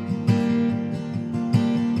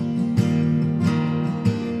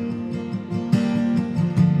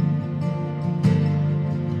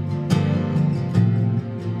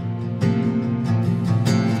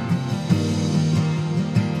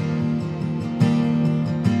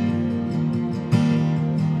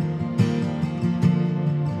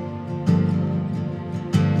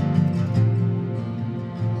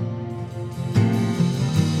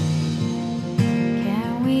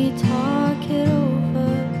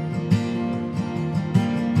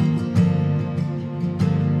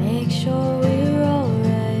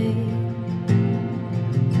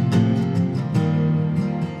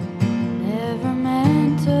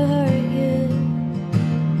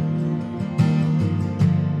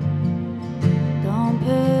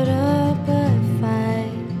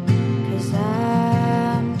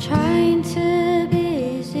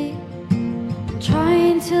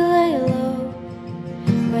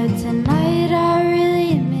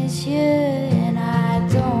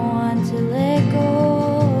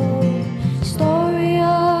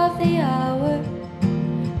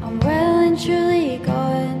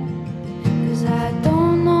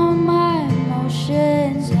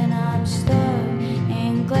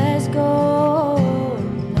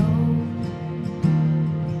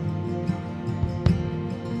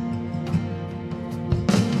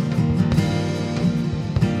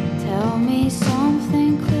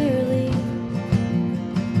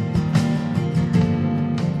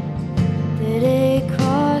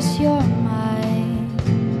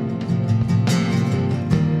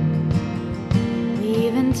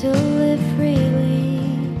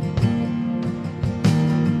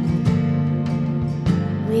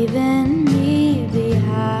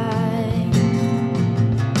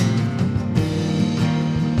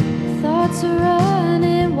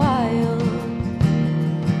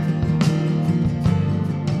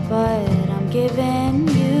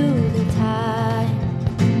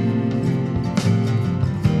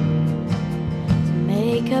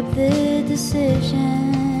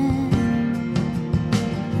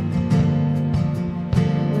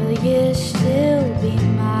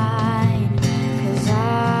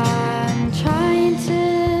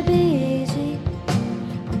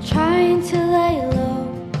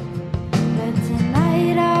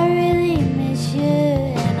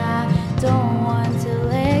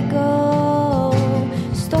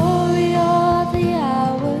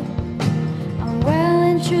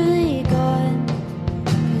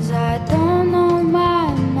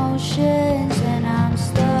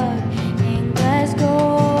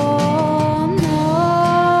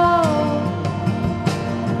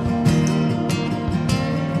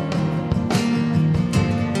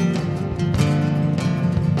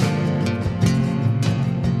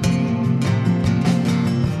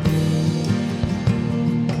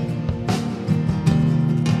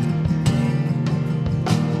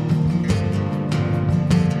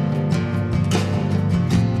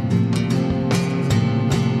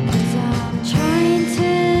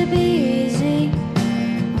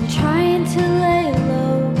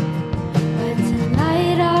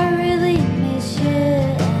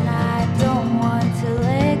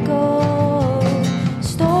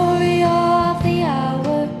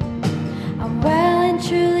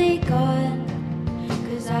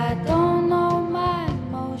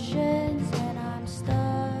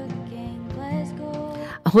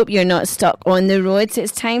 hope you're not stuck on the roads.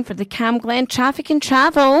 It's time for the Cam Glen Traffic and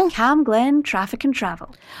Travel. Cam Glen Traffic and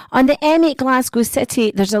Travel. On the M8 Glasgow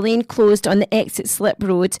City, there's a lane closed on the exit Slip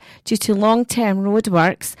Road due to long-term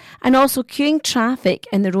roadworks and also queuing traffic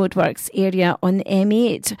in the roadworks area on the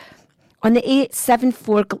M8. On the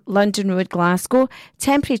 874 London Road, Glasgow,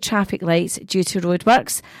 temporary traffic lights due to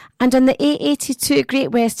roadworks. And on the 882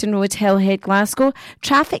 Great Western Road, Hillhead, Glasgow,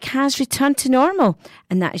 traffic has returned to normal.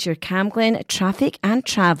 And that is your Cam Glen Traffic and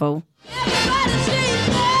Travel.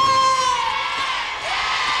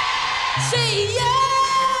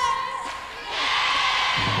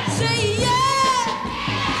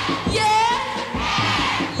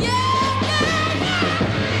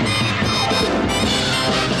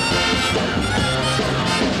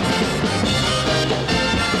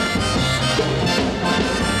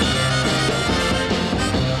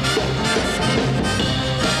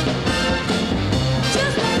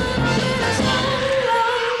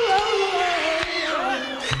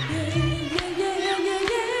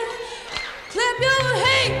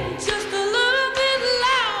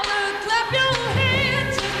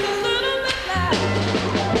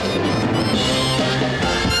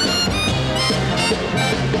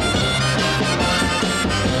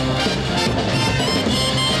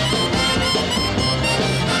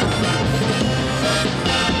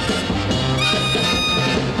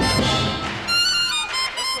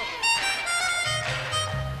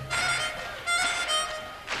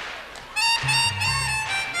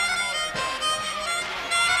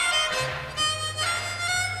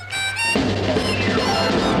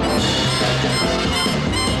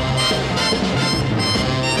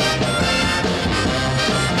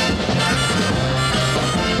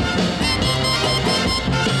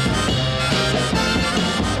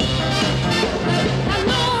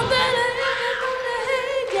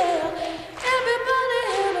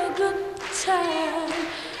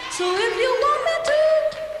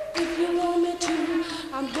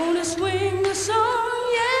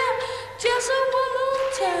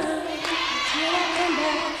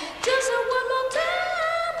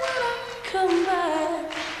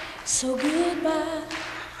 So goodbye.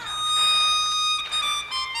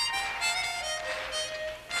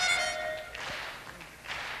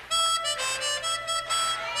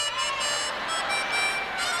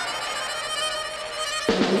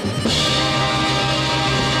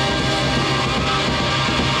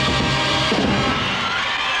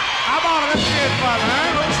 How about it? Let's see it, brother,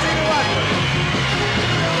 huh? Let's see the weapon.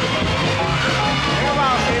 Come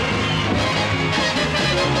on, baby.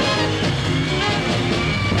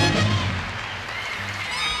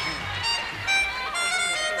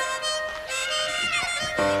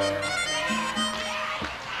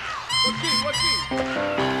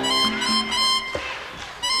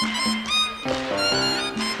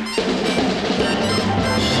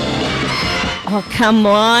 Oh, come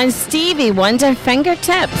on, Stevie Wonder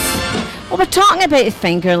fingertips. Well, we're talking about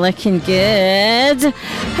finger looking good.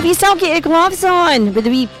 Have you still got your gloves on with the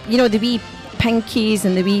wee, the wee pinkies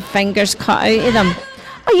and the wee fingers cut out of them?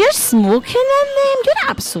 Oh, you're smoking in them. You're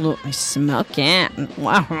absolutely smoking.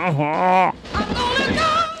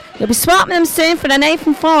 You'll be swapping them soon for a knife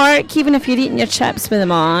and fork, even if you're eating your chips with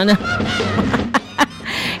them on.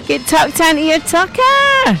 Get tucked into your tucker.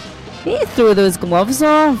 You need to throw those gloves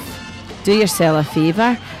off. Do yourself a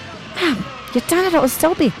favour. Your done it, it'll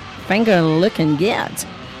still be finger looking good.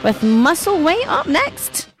 With Muscle Weight up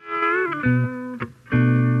next.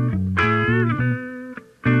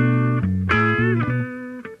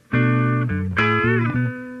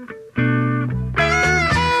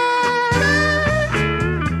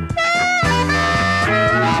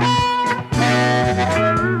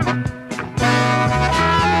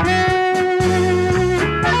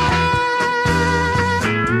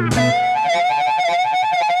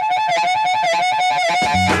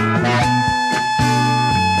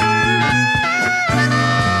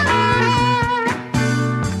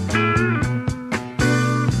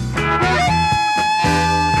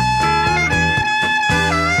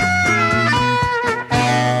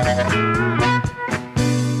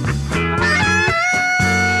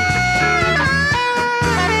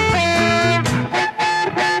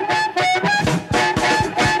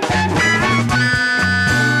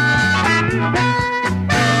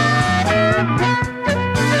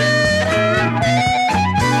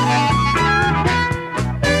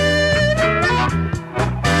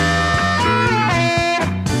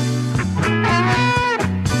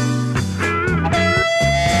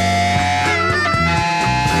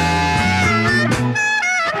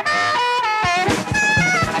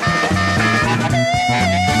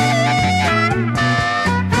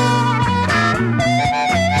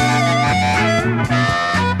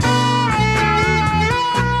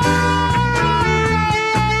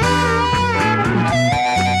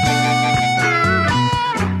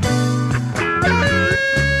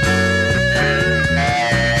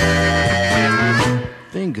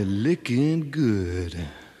 looking good.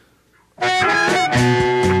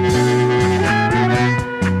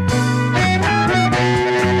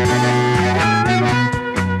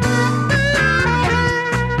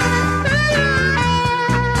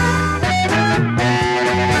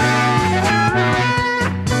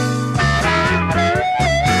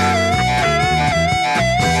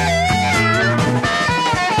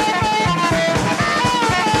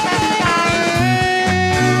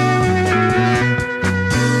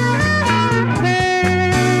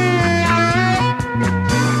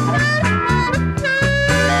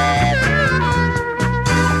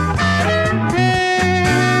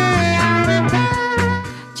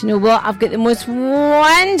 You know what? I've got the most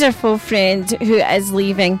wonderful friend who is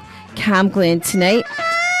leaving Camglen tonight.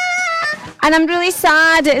 And I'm really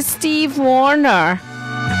sad it's Steve Warner.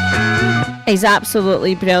 He's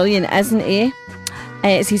absolutely brilliant, isn't he?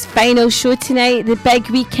 It's his final show tonight, the Big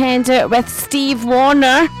Weekender with Steve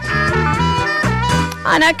Warner.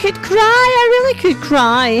 And I could cry, I really could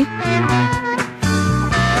cry.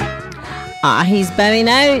 He's bowing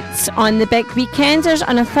out on the Big Weekenders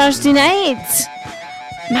on a Thursday night.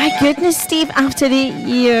 My goodness, Steve, after 8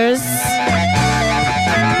 years.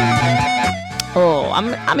 Oh,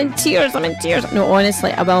 I'm in tears, No,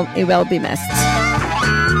 honestly, he will be missed.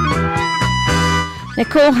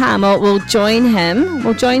 Nicole Hamill will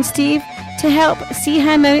join Steve to help see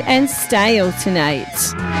him out in style tonight.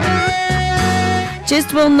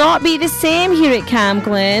 Just will not be the same here at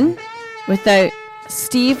Camglen without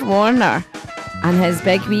Steve Warner and his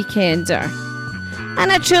Big Weekender.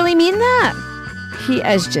 And I truly mean that. He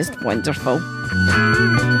is just wonderful.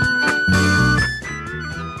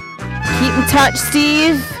 Keep in touch,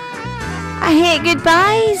 Steve. I hate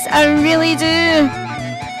goodbyes. I really do.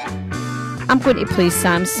 I'm going to play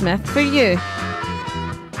Sam Smith for you.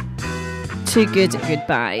 Too good at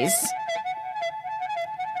goodbyes.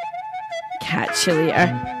 Catch you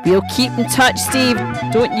later. We'll keep in touch, Steve.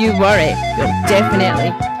 Don't you worry. We'll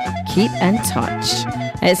definitely keep in touch.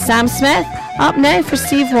 It's Sam Smith up now for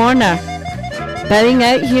Steve Warner. Bowing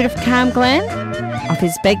out here of Camglen of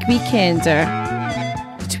his Big Weekender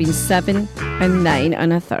between 7 and 9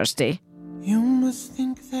 on a Thursday. You must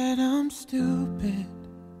think that I'm stupid.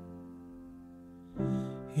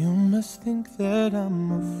 You must think that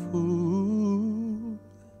I'm a fool.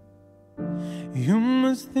 You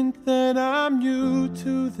must think that I'm new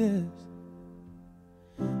to this,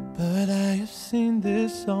 but I have seen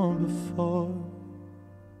this song before.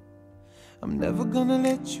 I'm never gonna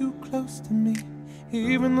let you close to me,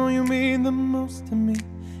 even though you mean the most to me.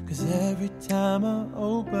 'Cause every time I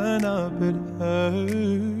open up it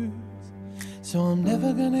hurts. So I'm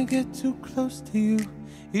never gonna get too close to you,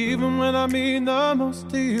 even when I mean the most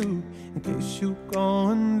to you, in case you go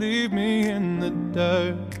and leave me in the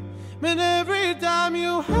dirt. But every time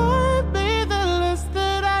you hurt me, the less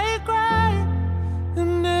that I cry.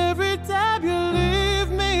 And every time you leave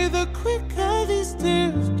me, the quicker these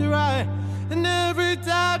tears dry. And every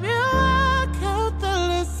time you walk out, the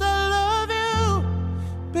less I love you.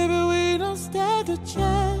 Baby, we don't stand a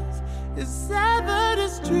chance. It's sad, but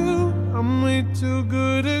it's true. I'm way too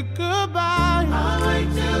good at goodbye. I'm way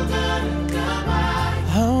too good at goodbye.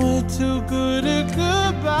 I'm way too good at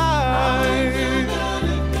goodbye.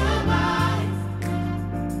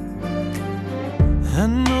 I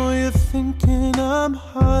know you're thinking I'm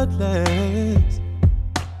heartless.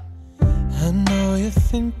 I know you're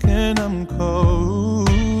thinking I'm cold.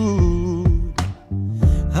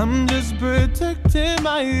 I'm just protecting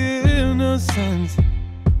my innocence.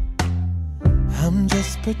 I'm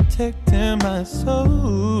just protecting my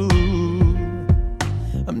soul.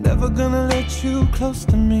 I'm never gonna let you close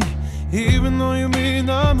to me, even though you mean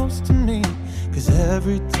the most to me. 'Cause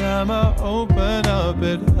every time I open up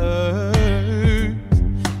it hurts.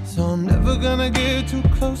 So I'm never gonna get too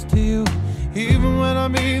close to you, even when I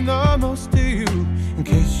mean the most to you, in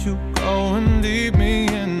case you go and leave me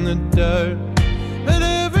in the dirt. But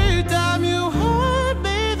every time you hurt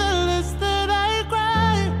me, the less that I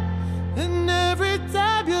cry. And every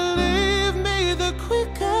time you leave me, the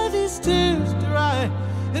quicker these tears dry.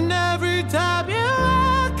 And every time you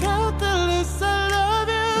walk out, the less I love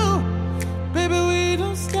you. Baby, we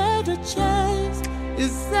don't stand a chance.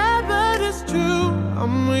 It's sad, but it's true.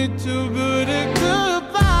 I'm way too good at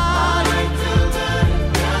goodbye. I'm way too good at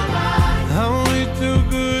goodbye. I'm way too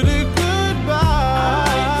good at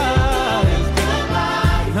goodbye.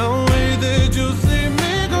 No way that you'll see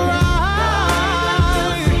me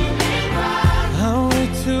cry. I'm way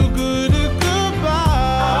too good at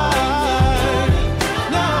goodbye.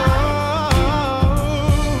 No,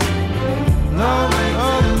 no, no,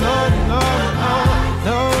 no, no,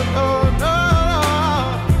 no, no, no,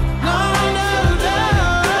 no.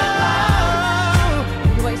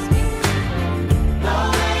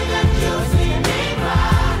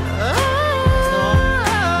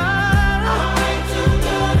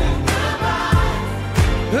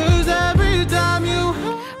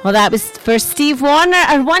 Well, that was for Steve Warner,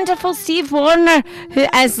 our wonderful Steve Warner, who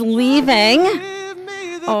is leaving.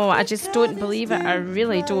 Oh, I just don't believe it. I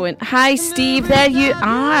really don't. Hi, Steve. There you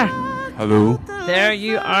are. Hello. There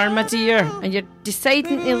you are, my dear. And you're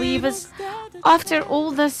deciding to leave us after all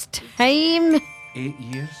this time. 8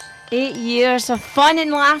 years. 8 years of fun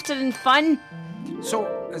and laughter and fun. So,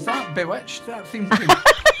 is that Bewitched, that theme tune?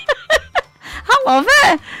 I love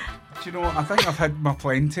it. Do you know, I think I've had my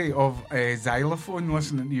plenty of xylophone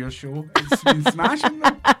listening to your show. It's been smashing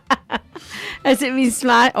though. Has it been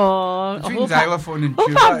smashed? Oh, Between xylophone and tuba.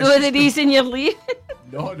 tuba. Hope I'm not the reason you're leaving.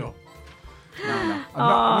 No. I'm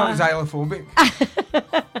not xylophobic.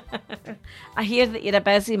 I hear that you're a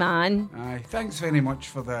busy man. Aye, thanks very much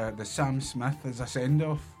for the Sam Smith as a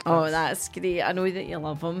send-off. Oh, that's great. I know that you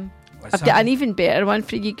love him. Listen. I've got an even better one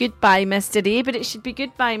for you. Goodbye, Mr. A, but it should be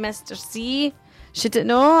goodbye, Mr. C. Should it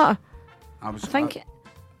not? I think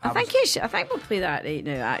we'll play that right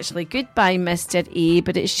now, actually. Goodbye, Mr. A,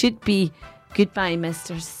 but it should be goodbye,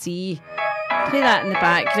 Mr. C. Play that in the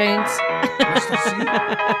background. Mr. C?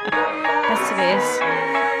 Mr. S.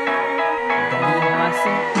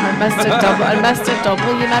 Listen. Or Mr. W. Or Mr.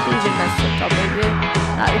 W, maybe even Mr. W.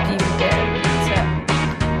 That would be even better, wouldn't it?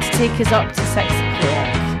 To take us up to 6 o'clock.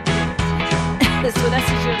 So this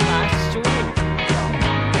is your last show.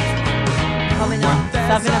 Coming up,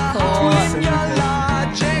 7 o'clock.